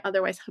 which I might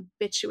otherwise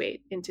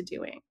habituate into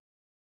doing.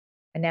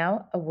 And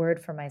now a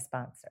word from my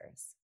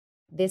sponsors.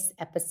 This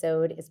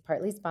episode is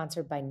partly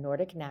sponsored by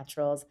Nordic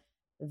Naturals,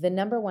 the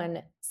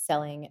 #1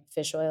 selling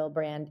fish oil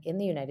brand in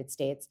the United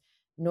States.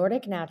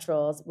 Nordic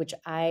Naturals, which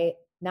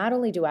not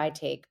only do I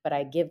take, but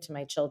I give to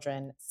my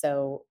children.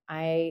 So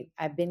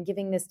I've been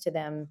giving this to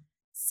them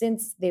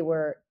since they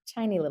were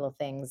tiny little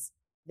things,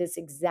 this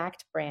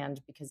exact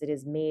brand, because it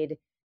is made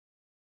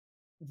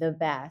the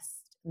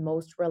best,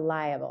 most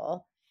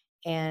reliable,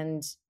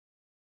 and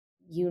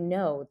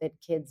that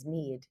kids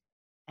need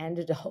and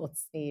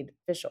adults need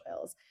fish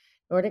oils.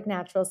 Nordic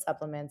Natural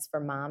supplements for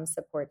moms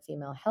support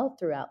female health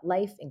throughout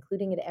life,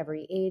 including at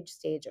every age,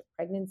 stage of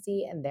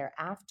pregnancy, and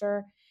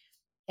thereafter.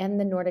 And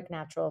the Nordic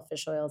Natural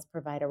fish oils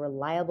provide a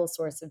reliable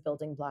source of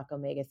building block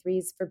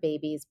omega-3s for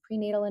babies,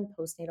 prenatal and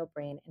postnatal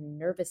brain and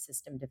nervous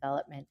system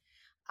development.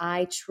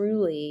 I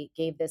truly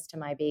gave this to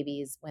my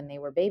babies when they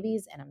were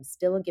babies, and I'm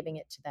still giving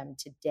it to them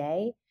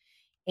today.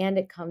 And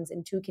it comes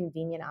in 2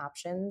 convenient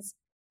options: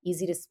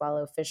 easy to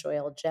swallow fish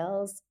oil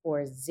gels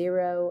or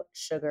 0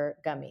 sugar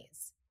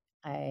gummies.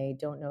 I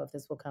don't know if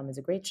this will come as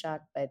a great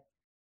shock, but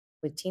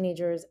with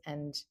teenagers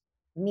and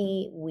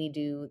me, we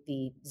do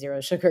the 0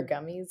 sugar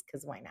gummies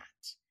because why not?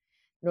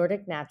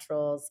 Nordic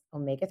Naturals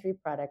omega-3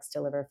 products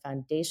deliver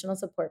foundational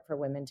support for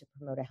women to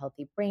promote a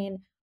healthy brain,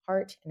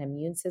 heart, and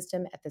immune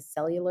system at the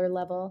cellular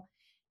level.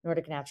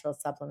 Nordic Natural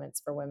supplements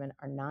for women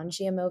are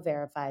non-GMO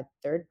verified,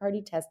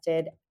 third-party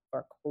tested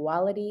for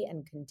quality,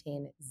 and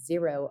contain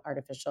 0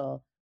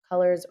 artificial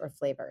colors or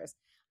flavors.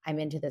 I'm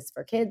into this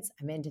for kids.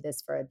 I'm into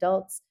this for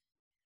adults.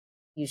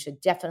 You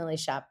should definitely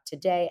shop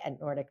today at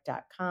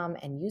Nordic.com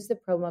and use the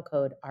promo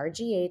code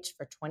RGH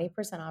for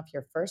 20% off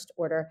your first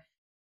order.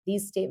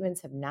 These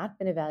statements have not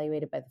been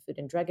evaluated by the Food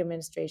and Drug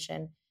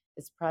Administration.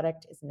 This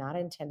product is not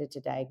intended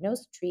to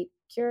diagnose, treat,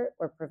 cure,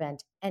 or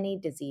prevent any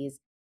disease.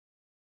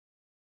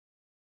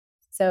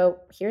 So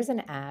here's an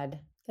ad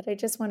that I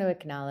just want to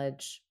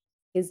acknowledge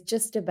is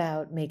just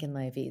about making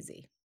life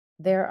easy.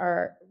 There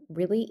are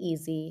really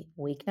easy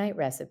weeknight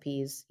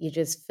recipes. You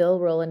just fill,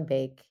 roll, and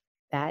bake.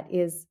 That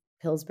is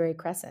Pillsbury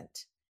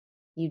Crescent.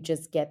 You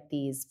just get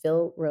these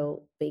fill,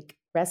 roll, bake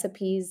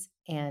recipes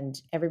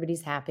and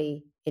everybody's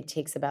happy. It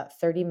takes about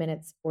 30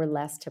 minutes or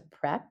less to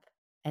prep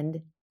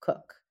and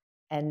cook.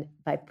 And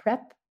by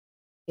prep,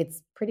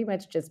 it's pretty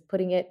much just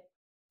putting it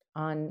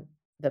on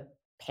the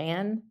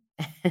pan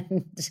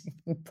and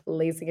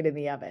placing it in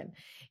the oven.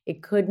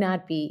 It could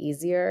not be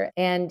easier.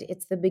 And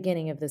it's the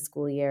beginning of the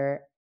school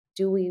year.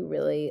 Do we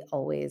really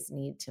always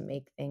need to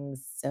make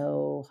things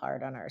so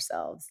hard on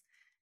ourselves?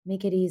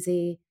 Make it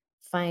easy.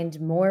 Find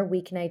more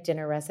weeknight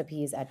dinner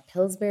recipes at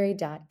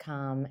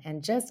Pillsbury.com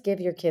and just give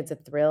your kids a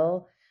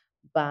thrill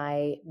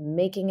by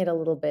making it a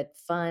little bit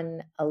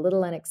fun, a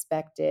little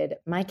unexpected.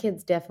 My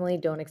kids definitely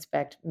don't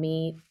expect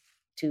me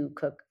to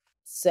cook.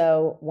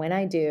 So when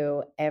I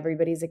do,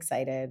 everybody's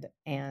excited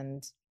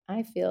and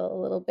I feel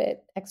a little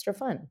bit extra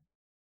fun.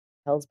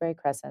 Pillsbury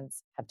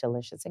crescents have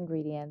delicious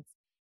ingredients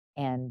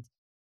and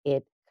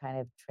it kind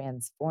of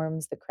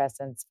transforms the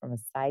crescents from a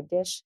side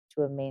dish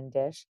to a main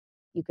dish.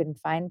 You can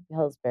find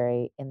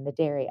Pillsbury in the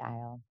dairy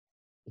aisle.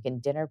 You can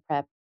dinner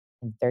prep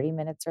in 30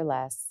 minutes or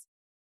less,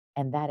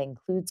 and that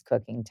includes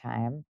cooking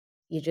time.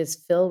 You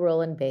just fill,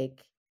 roll, and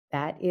bake.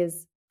 That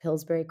is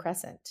Pillsbury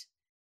Crescent.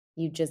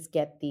 You just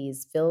get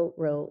these fill,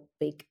 roll,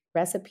 bake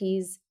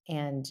recipes,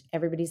 and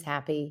everybody's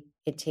happy.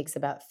 It takes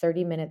about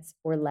 30 minutes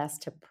or less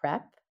to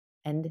prep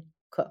and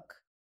cook.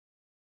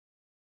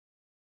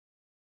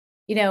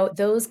 You know,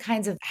 those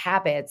kinds of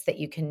habits that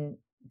you can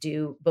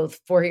do both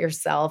for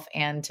yourself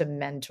and to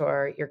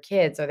mentor your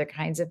kids are the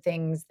kinds of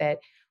things that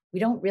we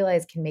don't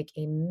realize can make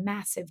a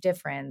massive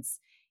difference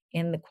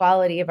in the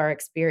quality of our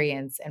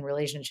experience and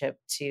relationship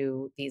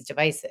to these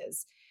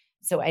devices.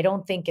 So I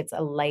don't think it's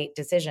a light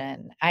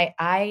decision.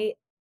 I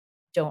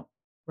don't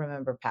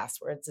remember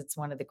passwords. It's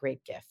one of the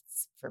great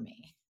gifts for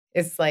me.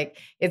 It's like,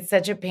 it's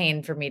such a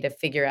pain for me to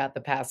figure out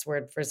the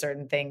password for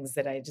certain things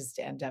that I just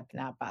end up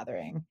not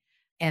bothering.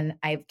 And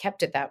I've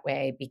kept it that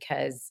way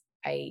because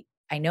I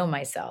know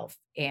myself.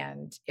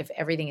 And if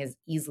everything is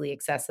easily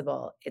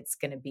accessible, it's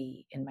going to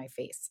be in my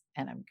face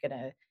and I'm going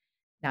to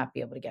not be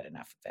able to get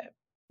enough of it.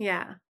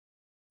 Yeah.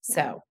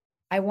 So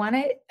I want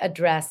to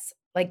address,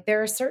 like,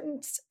 there are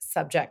certain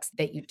subjects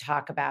that you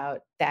talk about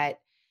that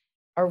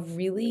are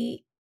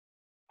really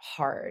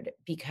hard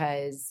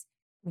because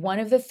one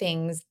of the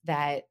things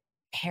that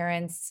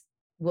parents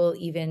will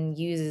even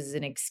use as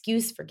an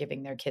excuse for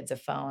giving their kids a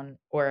phone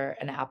or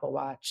an Apple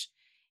Watch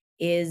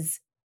is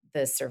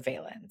the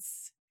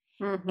surveillance.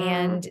 Mm-hmm.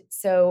 And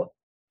so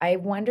I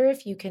wonder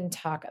if you can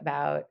talk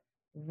about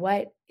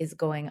what is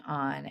going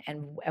on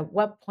and at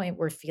what point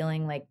we're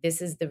feeling like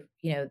this is the,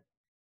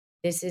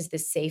 this is the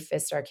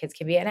safest our kids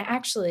can be. And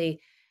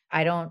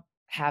I don't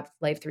have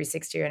Life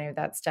 360 or any of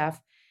that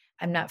stuff.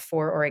 I'm not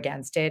for or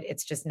against it.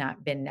 It's just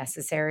not been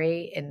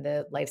necessary in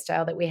the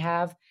lifestyle that we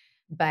have.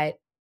 But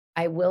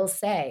I will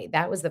say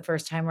that was the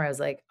first time where I was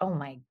like, oh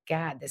my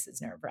God, this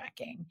is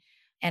nerve-wracking.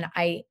 And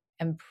I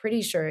am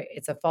pretty sure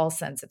it's a false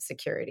sense of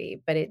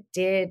security, but it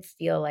did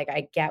feel like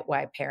I get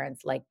why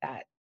parents like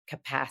that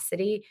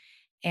capacity.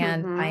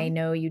 And I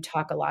know you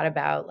talk a lot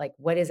about like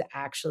what is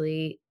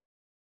actually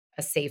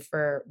a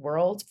safer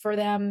world for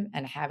them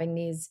and having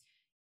these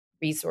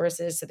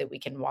resources so that we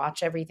can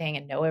watch everything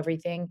and know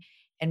everything,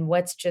 and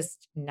what's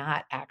just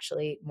not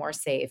actually more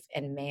safe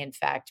and may in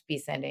fact be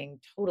sending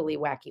totally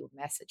wacky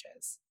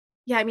messages.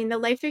 Yeah, I mean, the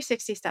Life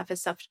 360 stuff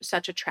is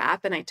such a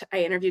trap. And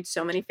I interviewed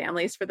so many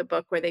families for the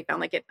book where they found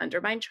like it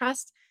undermined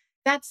trust.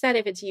 That said,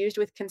 if it's used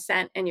with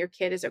consent and your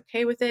kid is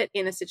okay with it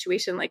in a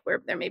situation like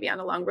where they're maybe on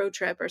a long road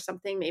trip or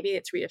something, maybe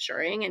it's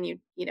reassuring and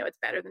it's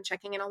better than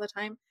checking in all the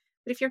time.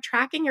 But if you're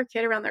tracking your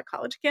kid around their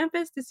college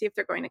campus to see if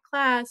they're going to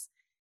class,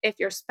 if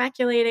you're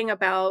speculating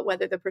about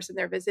whether the person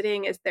they're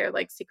visiting is their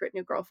like secret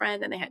new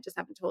girlfriend and they just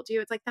haven't told you,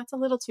 it's like, that's a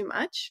little too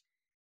much.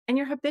 And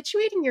you're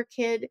habituating your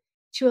kid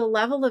to a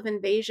level of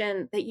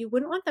invasion that you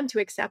wouldn't want them to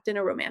accept in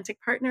a romantic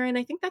partner. And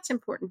I think that's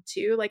important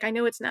too. Like, I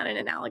know it's not an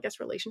analogous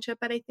relationship,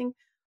 but I think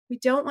we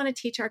don't want to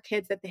teach our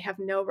kids that they have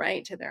no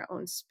right to their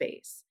own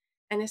space.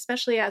 And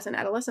especially as an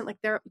adolescent, like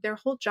their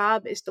whole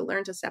job is to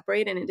learn to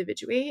separate and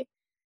individuate.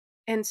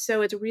 And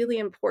so it's really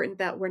important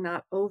that we're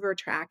not over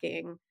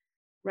tracking,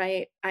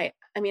 right? I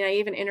mean, I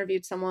even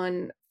interviewed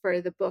someone for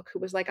the book who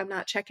was like, I'm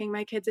not checking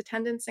my kids'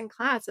 attendance in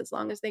class as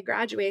long as they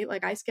graduate.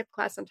 Like, I skip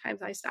class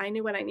sometimes. I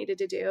knew what I needed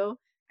to do.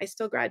 I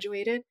still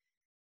graduated.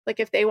 Like,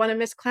 if they want to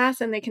miss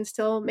class and they can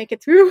still make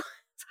it through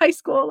high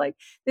school, like,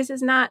 this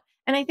is not.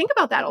 And I think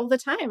about that all the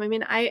time. I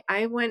mean,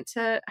 I went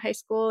to high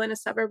school in a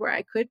suburb where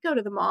I could go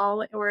to the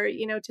mall or,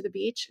 to the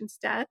beach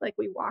instead. Like,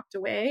 we walked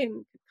away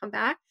and could come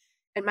back.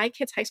 And my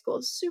kid's high school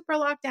is super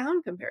locked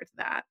down compared to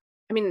that.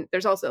 I mean,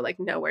 there's also like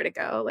nowhere to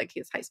go. Like,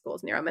 his high school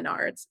is near a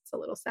Menards. It's a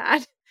little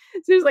sad.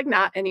 So there's like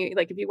not any,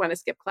 like, if you want to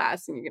skip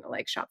class and you're going to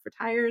like shop for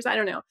tires, I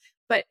don't know.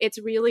 But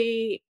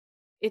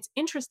it's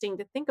interesting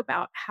to think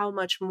about how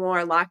much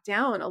more locked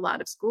down a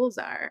lot of schools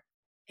are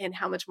and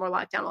how much more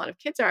locked down a lot of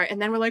kids are. And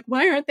then we're like,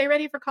 why aren't they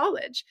ready for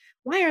college?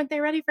 Why aren't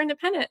they ready for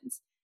independence?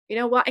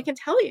 Well, I can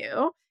tell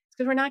you, it's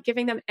because we're not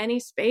giving them any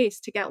space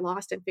to get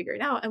lost and figure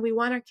it out. And we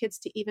want our kids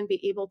to even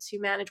be able to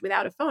manage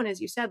without a phone,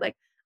 as you said, like,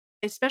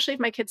 especially if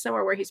my kid's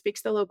somewhere where he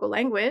speaks the local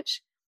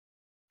language,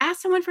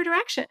 ask someone for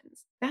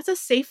directions. That's a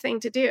safe thing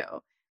to do.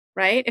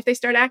 right? If they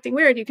start acting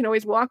weird, you can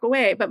always walk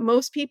away. But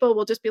most people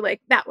will just be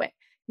like, that way,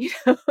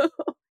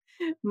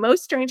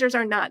 Most strangers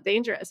are not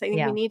dangerous. I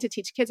think we need to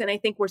teach kids. And I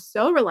think we're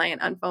so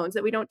reliant on phones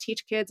that we don't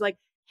teach kids like,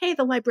 hey,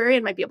 the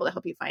librarian might be able to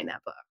help you find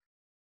that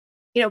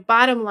book.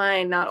 Bottom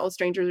line, not all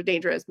strangers are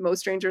dangerous. Most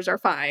strangers are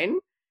fine.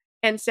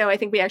 And so I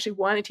think we actually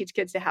want to teach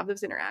kids to have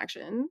those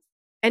interactions.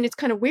 And it's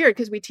kind of weird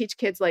because we teach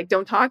kids like,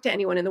 don't talk to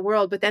anyone in the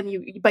world, but then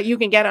you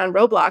can get on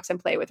Roblox and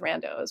play with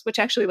randos, which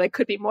actually like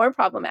could be more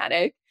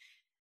problematic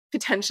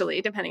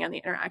potentially depending on the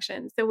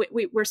interaction. So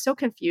we're so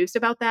confused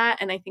about that.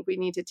 And I think we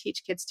need to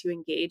teach kids to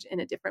engage in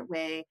a different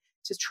way,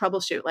 to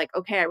troubleshoot like,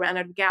 okay, I ran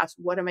out of gas.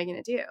 What am I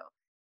going to do?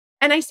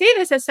 And I say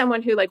this as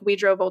someone who like, we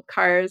drove old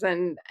cars,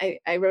 and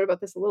I wrote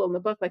about this a little in the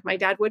book. Like my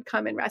dad would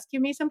come and rescue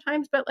me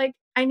sometimes, but like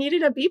I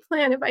needed a B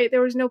plan if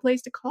there was no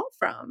place to call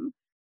from.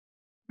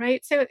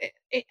 Right. So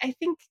I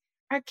think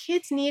our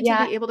kids need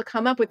to be able to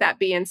come up with that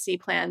B and C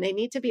plan. They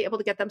need to be able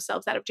to get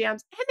themselves out of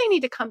jams, and they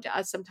need to come to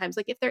us sometimes.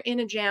 Like if they're in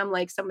a jam,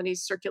 like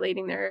somebody's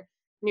circulating their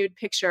nude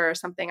picture or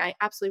something, I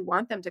absolutely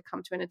want them to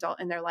come to an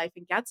adult in their life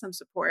and get some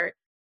support.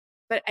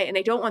 But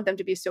I don't want them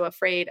to be so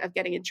afraid of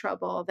getting in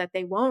trouble that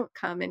they won't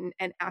come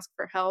and ask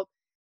for help.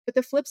 But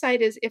the flip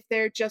side is if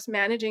they're just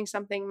managing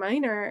something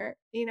minor,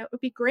 it would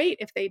be great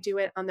if they do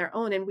it on their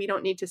own and we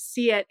don't need to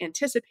see it,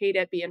 anticipate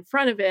it, be in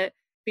front of it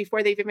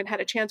before they've even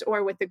had a chance,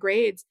 or with the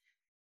grades,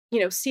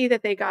 see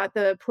that they got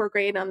the poor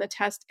grade on the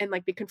test and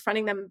like be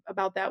confronting them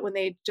about that when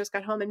they just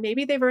got home. And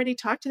maybe they've already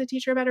talked to the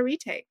teacher about a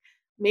retake.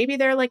 Maybe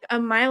they're like a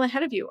mile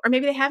ahead of you, or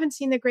maybe they haven't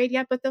seen the grade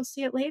yet, but they'll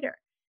see it later.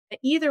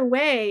 Either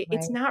way,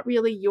 It's not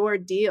really your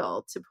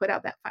deal to put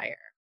out that fire.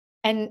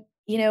 And,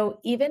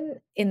 even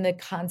in the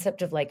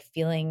concept of like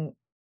feeling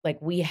like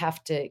we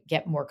have to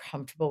get more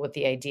comfortable with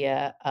the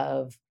idea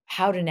of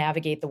how to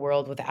navigate the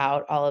world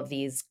without all of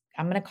these,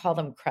 I'm going to call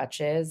them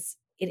crutches.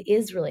 It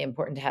is really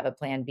important to have a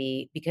plan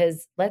B,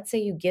 because let's say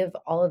you give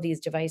all of these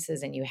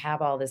devices and you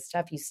have all this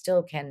stuff, you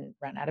still can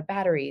run out of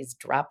batteries,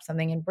 drop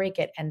something and break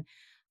it. And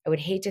I would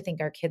hate to think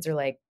our kids are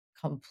like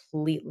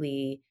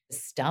completely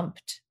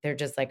stumped. They're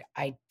just like,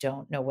 I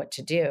don't know what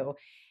to do.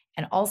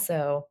 And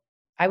also,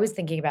 I was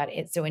thinking about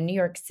it. So in New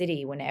York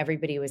City, when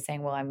everybody was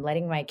saying, well, I'm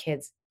letting my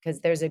kids,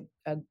 because there's in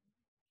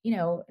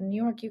New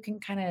York, you can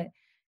kind of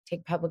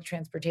take public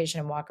transportation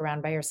and walk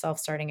around by yourself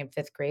starting in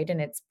 5th grade,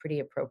 and it's pretty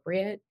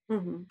appropriate.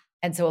 Mm-hmm.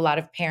 And so a lot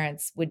of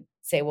parents would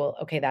say, well,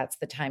 okay, that's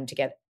the time to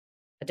get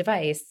a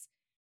device.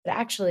 But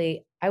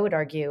actually, I would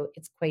argue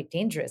it's quite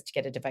dangerous to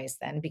get a device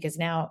then, because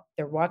now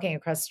they're walking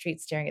across the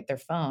street staring at their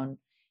phone.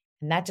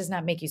 And that does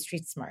not make you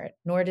street smart,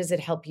 nor does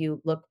it help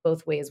you look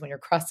both ways when you're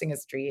crossing a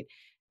street,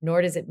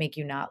 nor does it make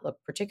you not look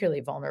particularly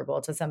vulnerable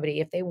to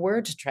somebody if they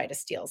were to try to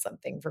steal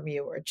something from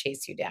you or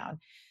chase you down.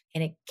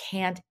 And it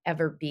can't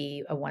ever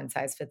be a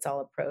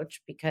one-size-fits-all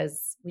approach,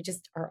 because we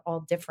just are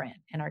all different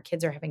and our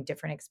kids are having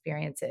different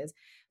experiences.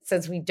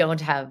 Since we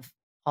don't have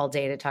all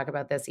day to talk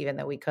about this, even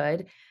though we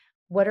could,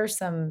 what are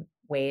some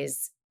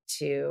ways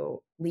to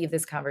leave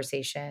this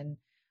conversation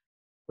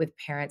with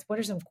parents? What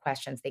are some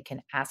questions they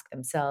can ask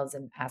themselves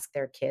and ask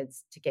their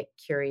kids to get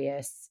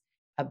curious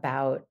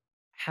about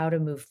how to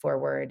move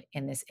forward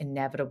in this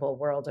inevitable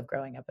world of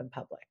growing up in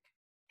public?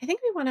 I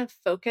think we want to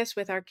focus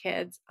with our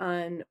kids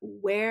on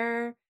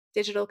where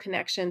digital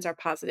connections are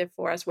positive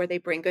for us, where they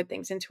bring good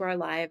things into our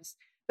lives.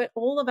 But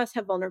all of us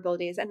have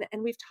vulnerabilities.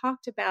 And we've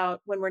talked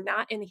about when we're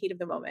not in the heat of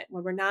the moment,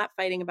 when we're not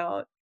fighting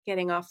about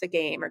getting off the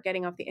game or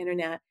getting off the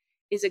internet,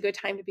 is a good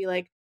time to be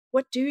like,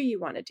 what do you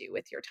want to do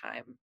with your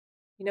time?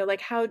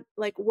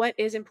 What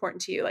is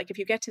important to you? Like if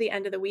you get to the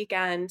end of the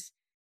weekend,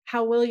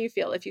 how will you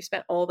feel if you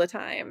spent all the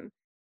time,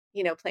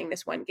 playing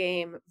this one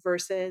game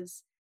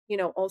versus,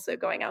 also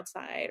going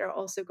outside, or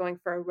also going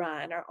for a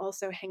run, or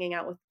also hanging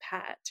out with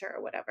pet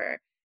or whatever.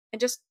 And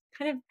just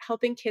kind of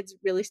helping kids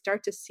really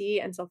start to see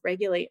and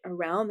self-regulate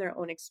around their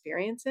own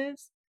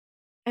experiences.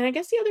 And I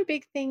guess the other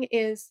big thing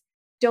is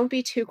don't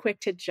be too quick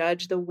to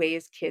judge the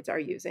ways kids are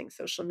using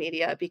social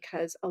media,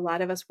 because a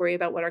lot of us worry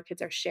about what our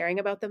kids are sharing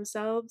about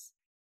themselves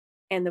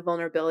and the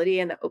vulnerability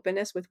and the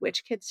openness with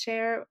which kids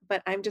share.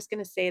 But I'm just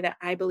going to say that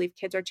I believe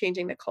kids are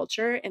changing the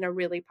culture in a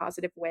really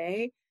positive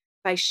way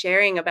by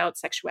sharing about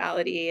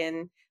sexuality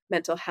and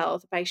mental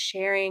health, by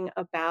sharing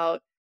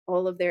about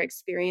all of their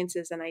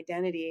experiences and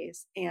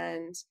identities.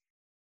 And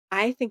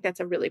I think that's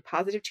a really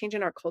positive change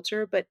in our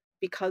culture. But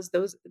because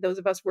those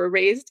of us were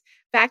raised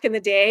back in the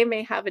day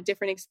may have a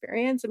different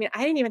experience. I mean,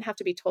 I didn't even have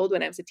to be told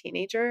when I was a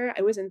teenager.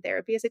 I was in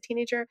therapy as a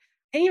teenager.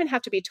 I didn't even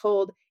have to be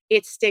told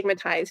it's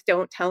stigmatized,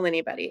 don't tell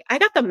anybody. I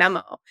got the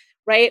memo,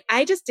 right?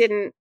 I just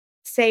didn't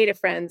say to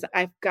friends,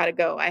 I've got to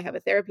go, I have a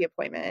therapy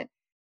appointment.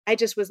 I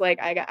just was like,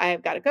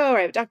 I've got to go, or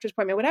I have a doctor's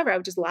appointment, whatever. I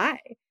would just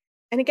lie.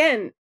 And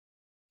again,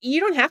 you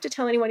don't have to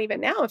tell anyone even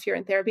now if you're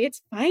in therapy.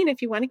 It's fine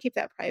if you want to keep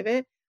that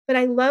private. But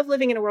I love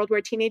living in a world where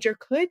a teenager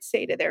could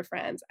say to their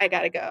friends, I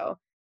got to go,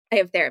 I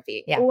have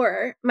therapy. Yeah.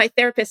 Or my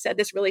therapist said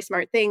this really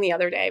smart thing the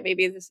other day.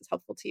 Maybe this is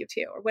helpful to you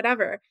too, or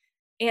whatever.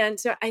 And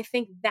so I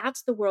think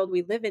that's the world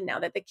we live in now,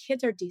 that the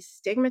kids are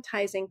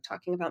destigmatizing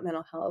talking about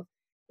mental health.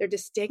 They're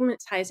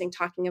destigmatizing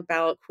talking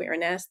about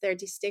queerness. They're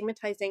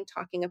destigmatizing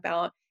talking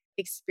about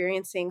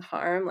experiencing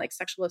harm like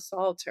sexual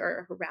assault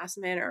or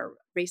harassment or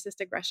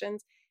racist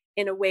aggressions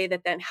in a way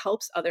that then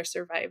helps other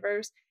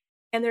survivors.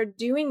 And they're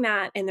doing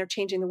that and they're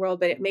changing the world,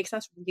 but it makes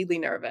us really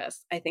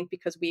nervous, I think,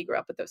 because we grew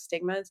up with those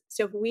stigmas.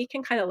 So if we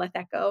can kind of let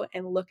that go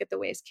and look at the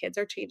ways kids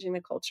are changing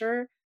the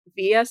culture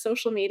via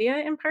social media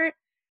in part,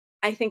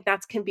 I think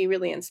that can be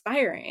really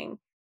inspiring.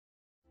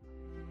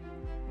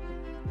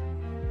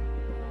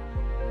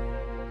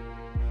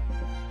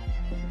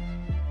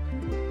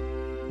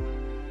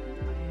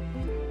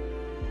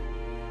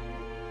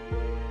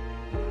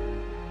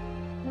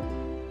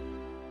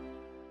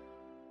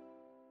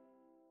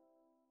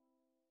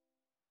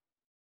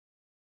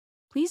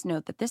 Please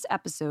note that this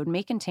episode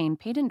may contain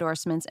paid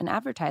endorsements and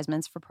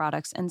advertisements for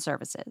products and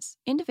services.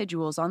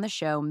 Individuals on the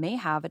show may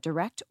have a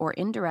direct or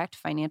indirect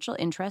financial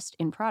interest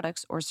in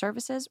products or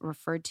services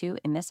referred to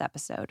in this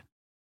episode.